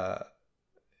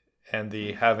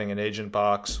having an agent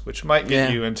box, which might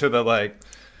get you into the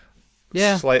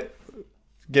slight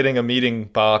getting a meeting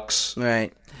box.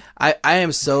 Right. I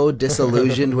am so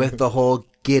disillusioned with the whole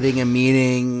getting a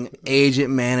meeting agent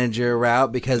manager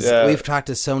route, because we've talked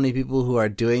to so many people who are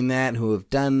doing that, who have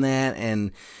done that,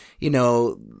 and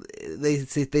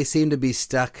they seem to be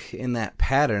stuck in that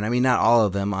pattern. I mean, not all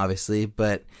of them, obviously,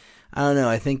 but I don't know.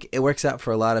 I think it works out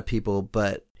for a lot of people,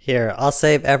 but here, I'll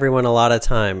save everyone a lot of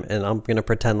time, and I'm going to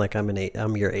pretend like I'm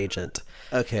your agent.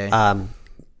 Okay.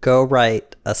 Go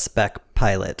write a spec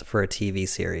pilot for a TV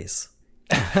series.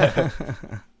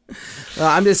 Well,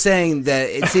 I'm just saying that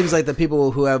it seems like the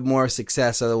people who have more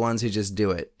success are the ones who just do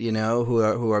it,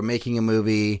 who are making a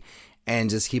movie and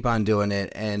just keep on doing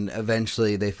it, and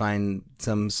eventually they find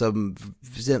some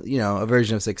a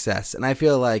version of success. And I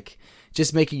feel like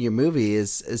just making your movie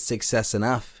is success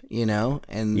enough,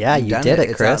 and you did it,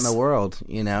 It's Chris. out in the world,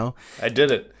 I did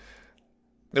it.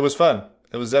 It was fun.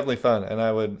 It was definitely fun, and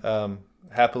I would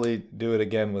happily do it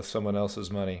again with someone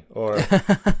else's money, or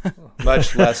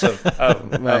much less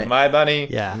of my money.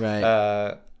 Yeah,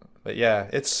 right. But yeah,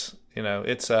 it's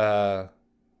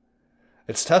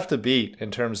tough to beat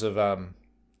in terms of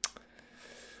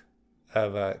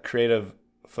creative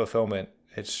fulfillment.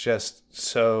 It's just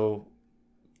so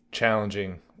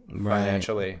challenging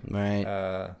financially.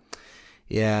 Right.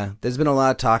 Yeah, there's been a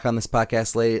lot of talk on this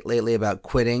podcast lately about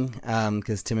quitting,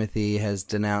 because Timothy has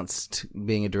denounced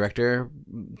being a director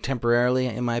temporarily,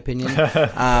 in my opinion.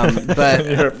 But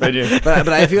Your opinion. but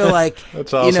I feel like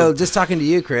That's awesome. just talking to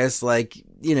you, Chris, like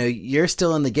you're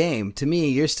still in the game. To me,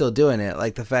 you're still doing it.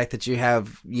 Like the fact that you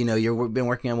have you've been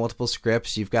working on multiple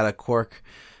scripts, you've got a cork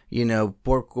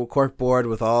board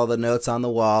with all the notes on the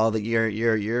wall, that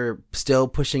you're still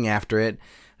pushing after it.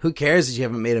 Who cares if you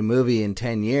haven't made a movie in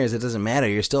 10 years? It doesn't matter.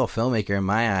 You're still a filmmaker in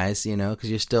my eyes,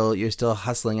 because you're still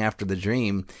hustling after the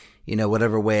dream,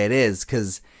 whatever way it is.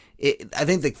 Because I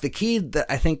think the key that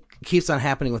I think keeps on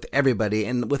happening with everybody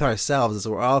and with ourselves is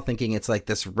we're all thinking it's like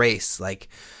this race, like,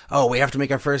 oh, we have to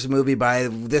make our first movie by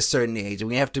this certain age,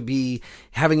 and we have to be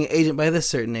having an agent by this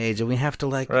certain age, and we have to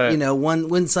win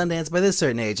Sundance by this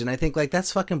certain age. And I think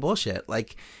that's fucking bullshit.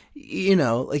 Like,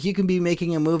 you can be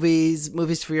making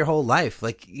movies for your whole life.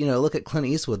 Like, look at Clint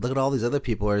Eastwood. Look at all these other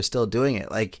people who are still doing it.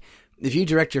 Like, if you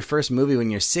direct your first movie when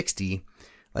you're 60,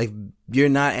 like, you're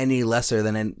not any lesser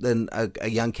than a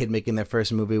young kid making their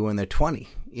first movie when they're 20.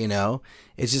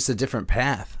 It's just a different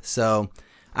path. So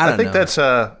I think that's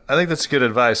good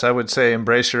advice. I would say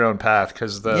embrace your own path,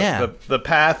 because the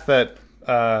path that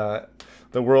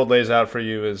the world lays out for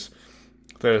you is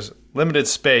there's limited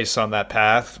space on that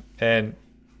path, and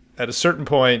at a certain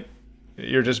point,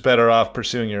 you're just better off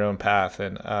pursuing your own path.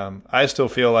 And I still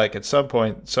feel like at some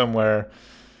point, somewhere,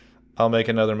 I'll make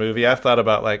another movie. I've thought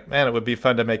about like, man, it would be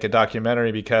fun to make a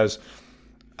documentary because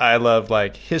I love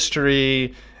like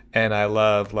history, and I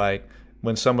love like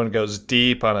when someone goes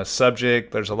deep on a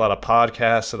subject. There's a lot of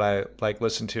podcasts that I like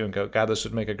listen to and go, God, this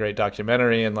would make a great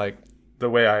documentary. And like the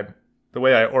way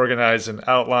I organize and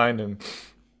outline, and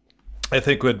I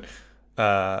think would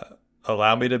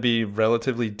allow me to be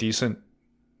relatively decent,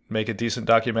 make a decent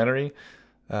documentary.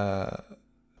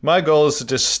 My goal is to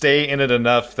just stay in it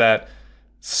enough that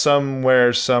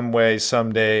somewhere, some way,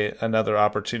 someday, another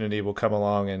opportunity will come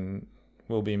along and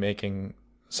we'll be making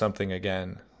something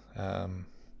again.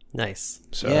 Nice.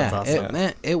 So Yeah, that's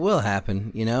awesome. it will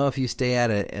happen. You know, if you stay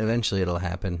at it, eventually it'll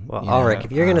happen. Well, you know? Ulrich,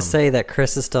 if you're going to say that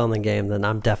Chris is still in the game, then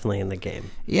I'm definitely in the game.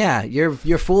 Yeah, you're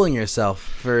fooling yourself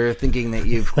for thinking that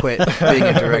you've quit being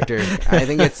a director. I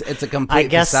think it's a complete I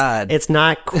guess facade. it's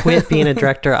not quit being a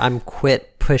director. I'm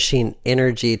quit pushing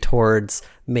energy towards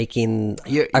making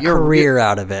You're- a you're- career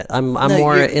out of it. I'm No,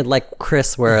 more you're- in like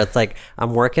Chris, where it's like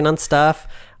I'm working on stuff.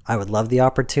 I would love the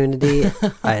opportunity.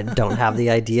 I don't have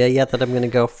the idea yet that I'm going to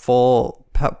go full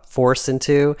force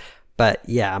into, but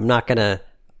yeah, I'm not going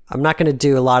to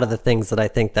do a lot of the things that I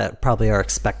think that probably are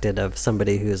expected of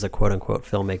somebody who's a quote unquote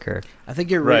filmmaker. I think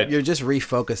you're Right. you're just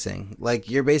refocusing. Like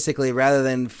you're basically, rather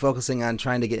than focusing on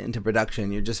trying to get into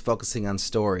production, you're just focusing on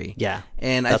story. Yeah,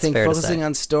 And I that's think fair to focusing say.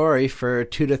 on story for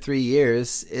 2 to 3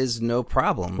 years is no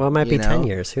problem. Well, it might you be know? 10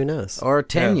 years. Who knows? or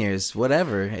 10 Yeah. years,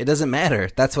 whatever. It doesn't matter.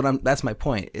 That's my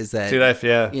point, is that, Dude,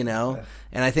 yeah. you know,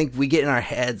 and I think we get in our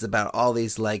heads about all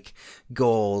these like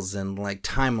goals and like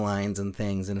timelines and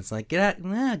things, and it's like, get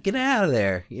out of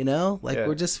there, you know, like Yeah.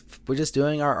 we're just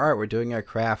doing our art, we're doing our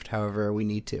craft however we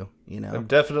need to, you know. I'm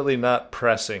definitely not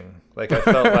pressing. Like I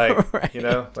felt like, Right. you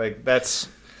know, like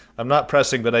I'm not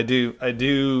pressing, but I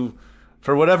do,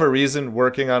 for whatever reason,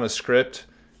 working on a script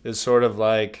is sort of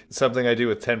like something I do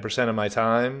with 10% of my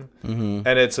time. Mm-hmm.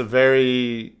 And it's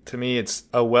to me, it's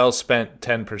a well-spent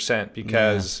 10%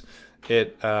 because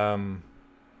it, I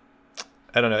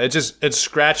don't know, it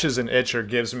scratches an itch or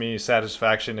gives me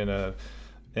satisfaction in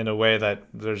a way that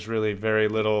there's really very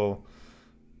little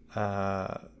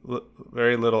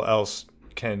else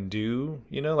can do,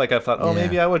 you know. Like I thought, Yeah.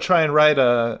 maybe I would try and write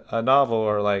a novel,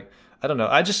 or like, I don't know,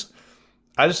 I just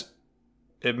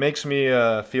it makes me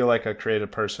feel like a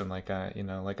creative person. Like I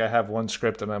have one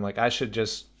script and I'm like, I should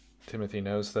just, Timothy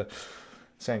knows the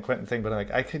San Quentin thing, but I'm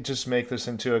like, I could just make this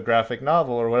into a graphic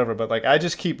novel or whatever. But like, I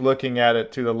just keep looking at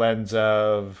it through the lens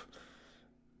of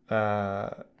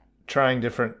trying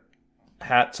different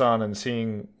hats on and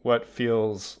seeing what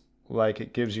feels like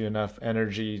it gives you enough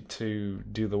energy to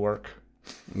do the work.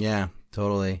 Yeah,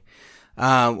 totally.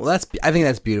 Well, I think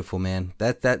that's beautiful, man.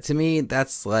 That to me,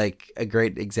 that's like a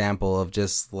great example of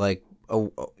just like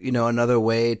another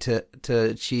way to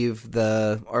achieve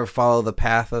or follow the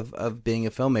path of being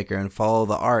a filmmaker and follow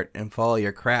the art and follow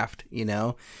your craft. You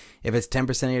know, if it's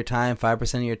 10% of your time,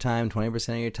 5% of your time, 20%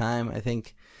 of your time, I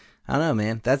don't know,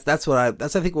 man. That's I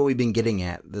think what we've been getting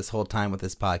at this whole time with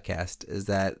this podcast is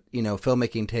that, you know,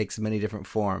 filmmaking takes many different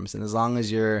forms, and as long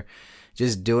as you're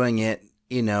just doing it,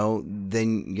 you know,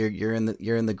 then you're in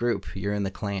the group, you're in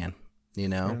the clan, you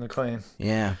know. You're in the clan.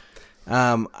 Yeah.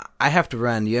 I have to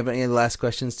run. Do you have any last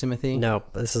questions, Timothy? No,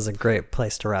 this is a great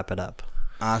place to wrap it up.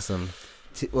 Awesome.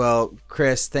 Well,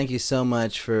 Chris, thank you so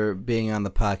much for being on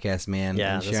the podcast, man,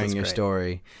 Yeah, and this sharing is your great.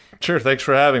 story. Sure, thanks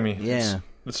for having me. Yeah.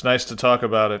 It's nice to talk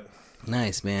about it.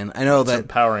 Nice, man. I know It's that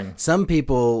empowering. some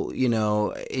people, you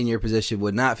know, in your position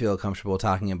would not feel comfortable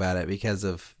talking about it because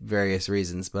of various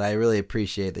reasons, but I really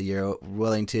appreciate that you're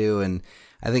willing to, and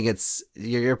I think it's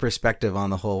your perspective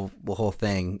on the whole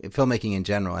thing, filmmaking in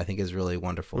general, I think is really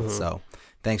wonderful. Mm-hmm. So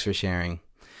thanks for sharing.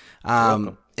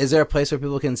 welcome. Is there a place where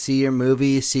people can see your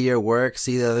movie, see your work,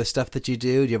 see the other stuff that you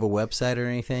do? Do you have a website or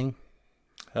anything?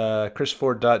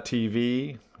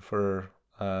 ChrisFord.tv for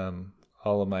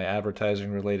all of my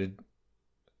advertising related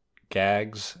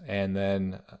gags, and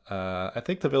then I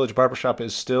think the Village Barbershop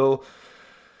is still,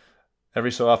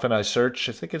 every so often I search,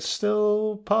 I think it's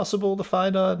still possible to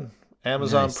find on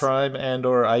Amazon Nice. Prime and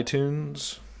or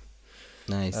iTunes.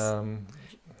 Nice.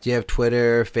 Do you have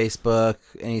Twitter, Facebook,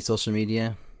 any social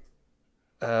media?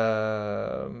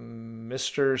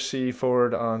 Mr. C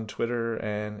Ford on Twitter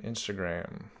and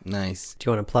Instagram. Nice. Do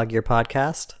you want to plug your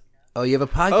podcast? Oh, you have a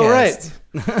podcast. Oh,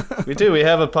 right. We do. We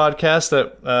have a podcast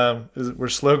that we're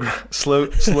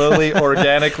slowly,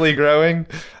 organically growing.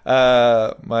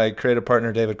 My creative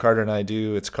partner, David Carter, and I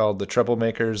do. It's called The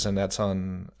Troublemakers, and that's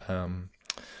on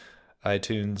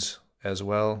iTunes as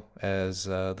well as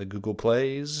the Google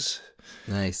Plays.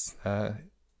 Nice.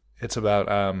 It's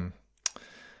about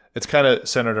it's kind of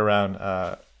centered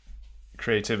around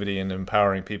creativity and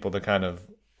empowering people to kind of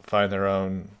find their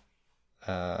own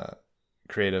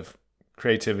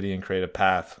creativity and creative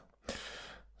path.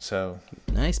 So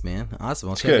nice, man. Awesome.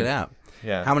 I'll check good. it out.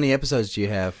 Yeah. How many episodes do you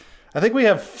have? I think we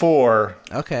have 4.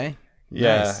 Okay.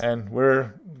 Yeah, Nice. and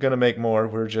we're gonna make more.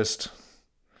 We're busy.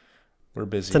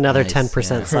 It's another Nice,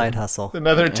 10% yeah. side hustle.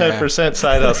 Another 10%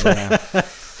 side hustle.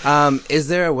 Yeah. Is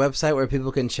there a website where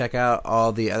people can check out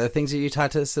all the other things that you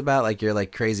talked to us about, like your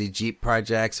like crazy Jeep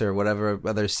projects or whatever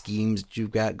other schemes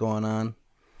you've got going on?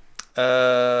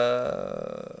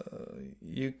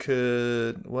 You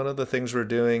could. One of the things we're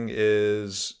doing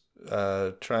is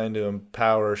trying to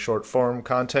empower short form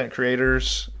content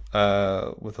creators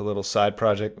with a little side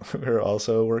project we're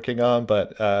also working on.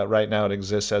 But right now it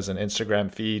exists as an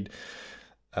Instagram feed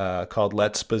called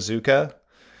Let's Bazooka.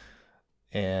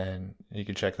 And you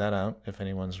can check that out if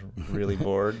anyone's really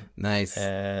bored. Nice.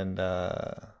 And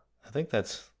I think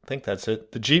that's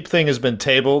it. The Jeep thing has been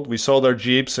tabled. We sold our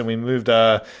Jeeps and we moved.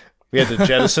 We had to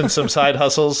jettison some side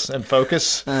hustles and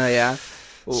focus. Yeah.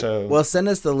 So Well, send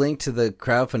us the link to the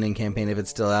crowdfunding campaign if it's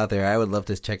still out there. I would love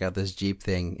to check out this Jeep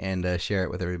thing and share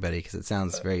it with everybody because it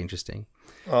sounds very interesting.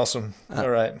 awesome. All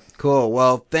right. Cool.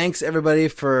 Well, thanks everybody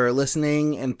for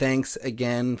listening, and thanks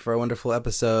again for a wonderful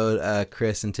episode,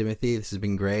 Chris and Timothy. This has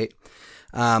been great.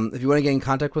 If you want to get in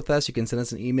contact with us, you can send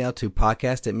us an email to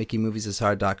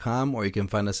podcast@makingmoviesishard.com, or you can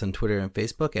find us on Twitter and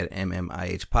Facebook at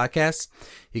MMIH Podcasts.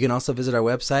 You can also visit our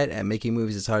website at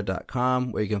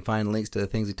makingmoviesishard.com, where you can find links to the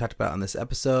things we talked about on this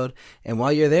episode. And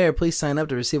while you're there, please sign up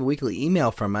to receive a weekly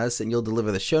email from us, and you'll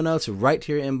deliver the show notes right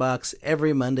to your inbox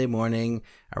every Monday morning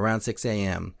around 6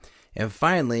 a.m. And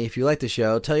finally, if you like the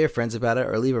show, tell your friends about it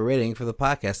or leave a rating for the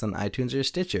podcast on iTunes or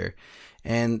Stitcher.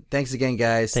 And thanks again,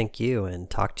 guys. Thank you, and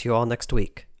talk to you all next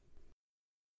week.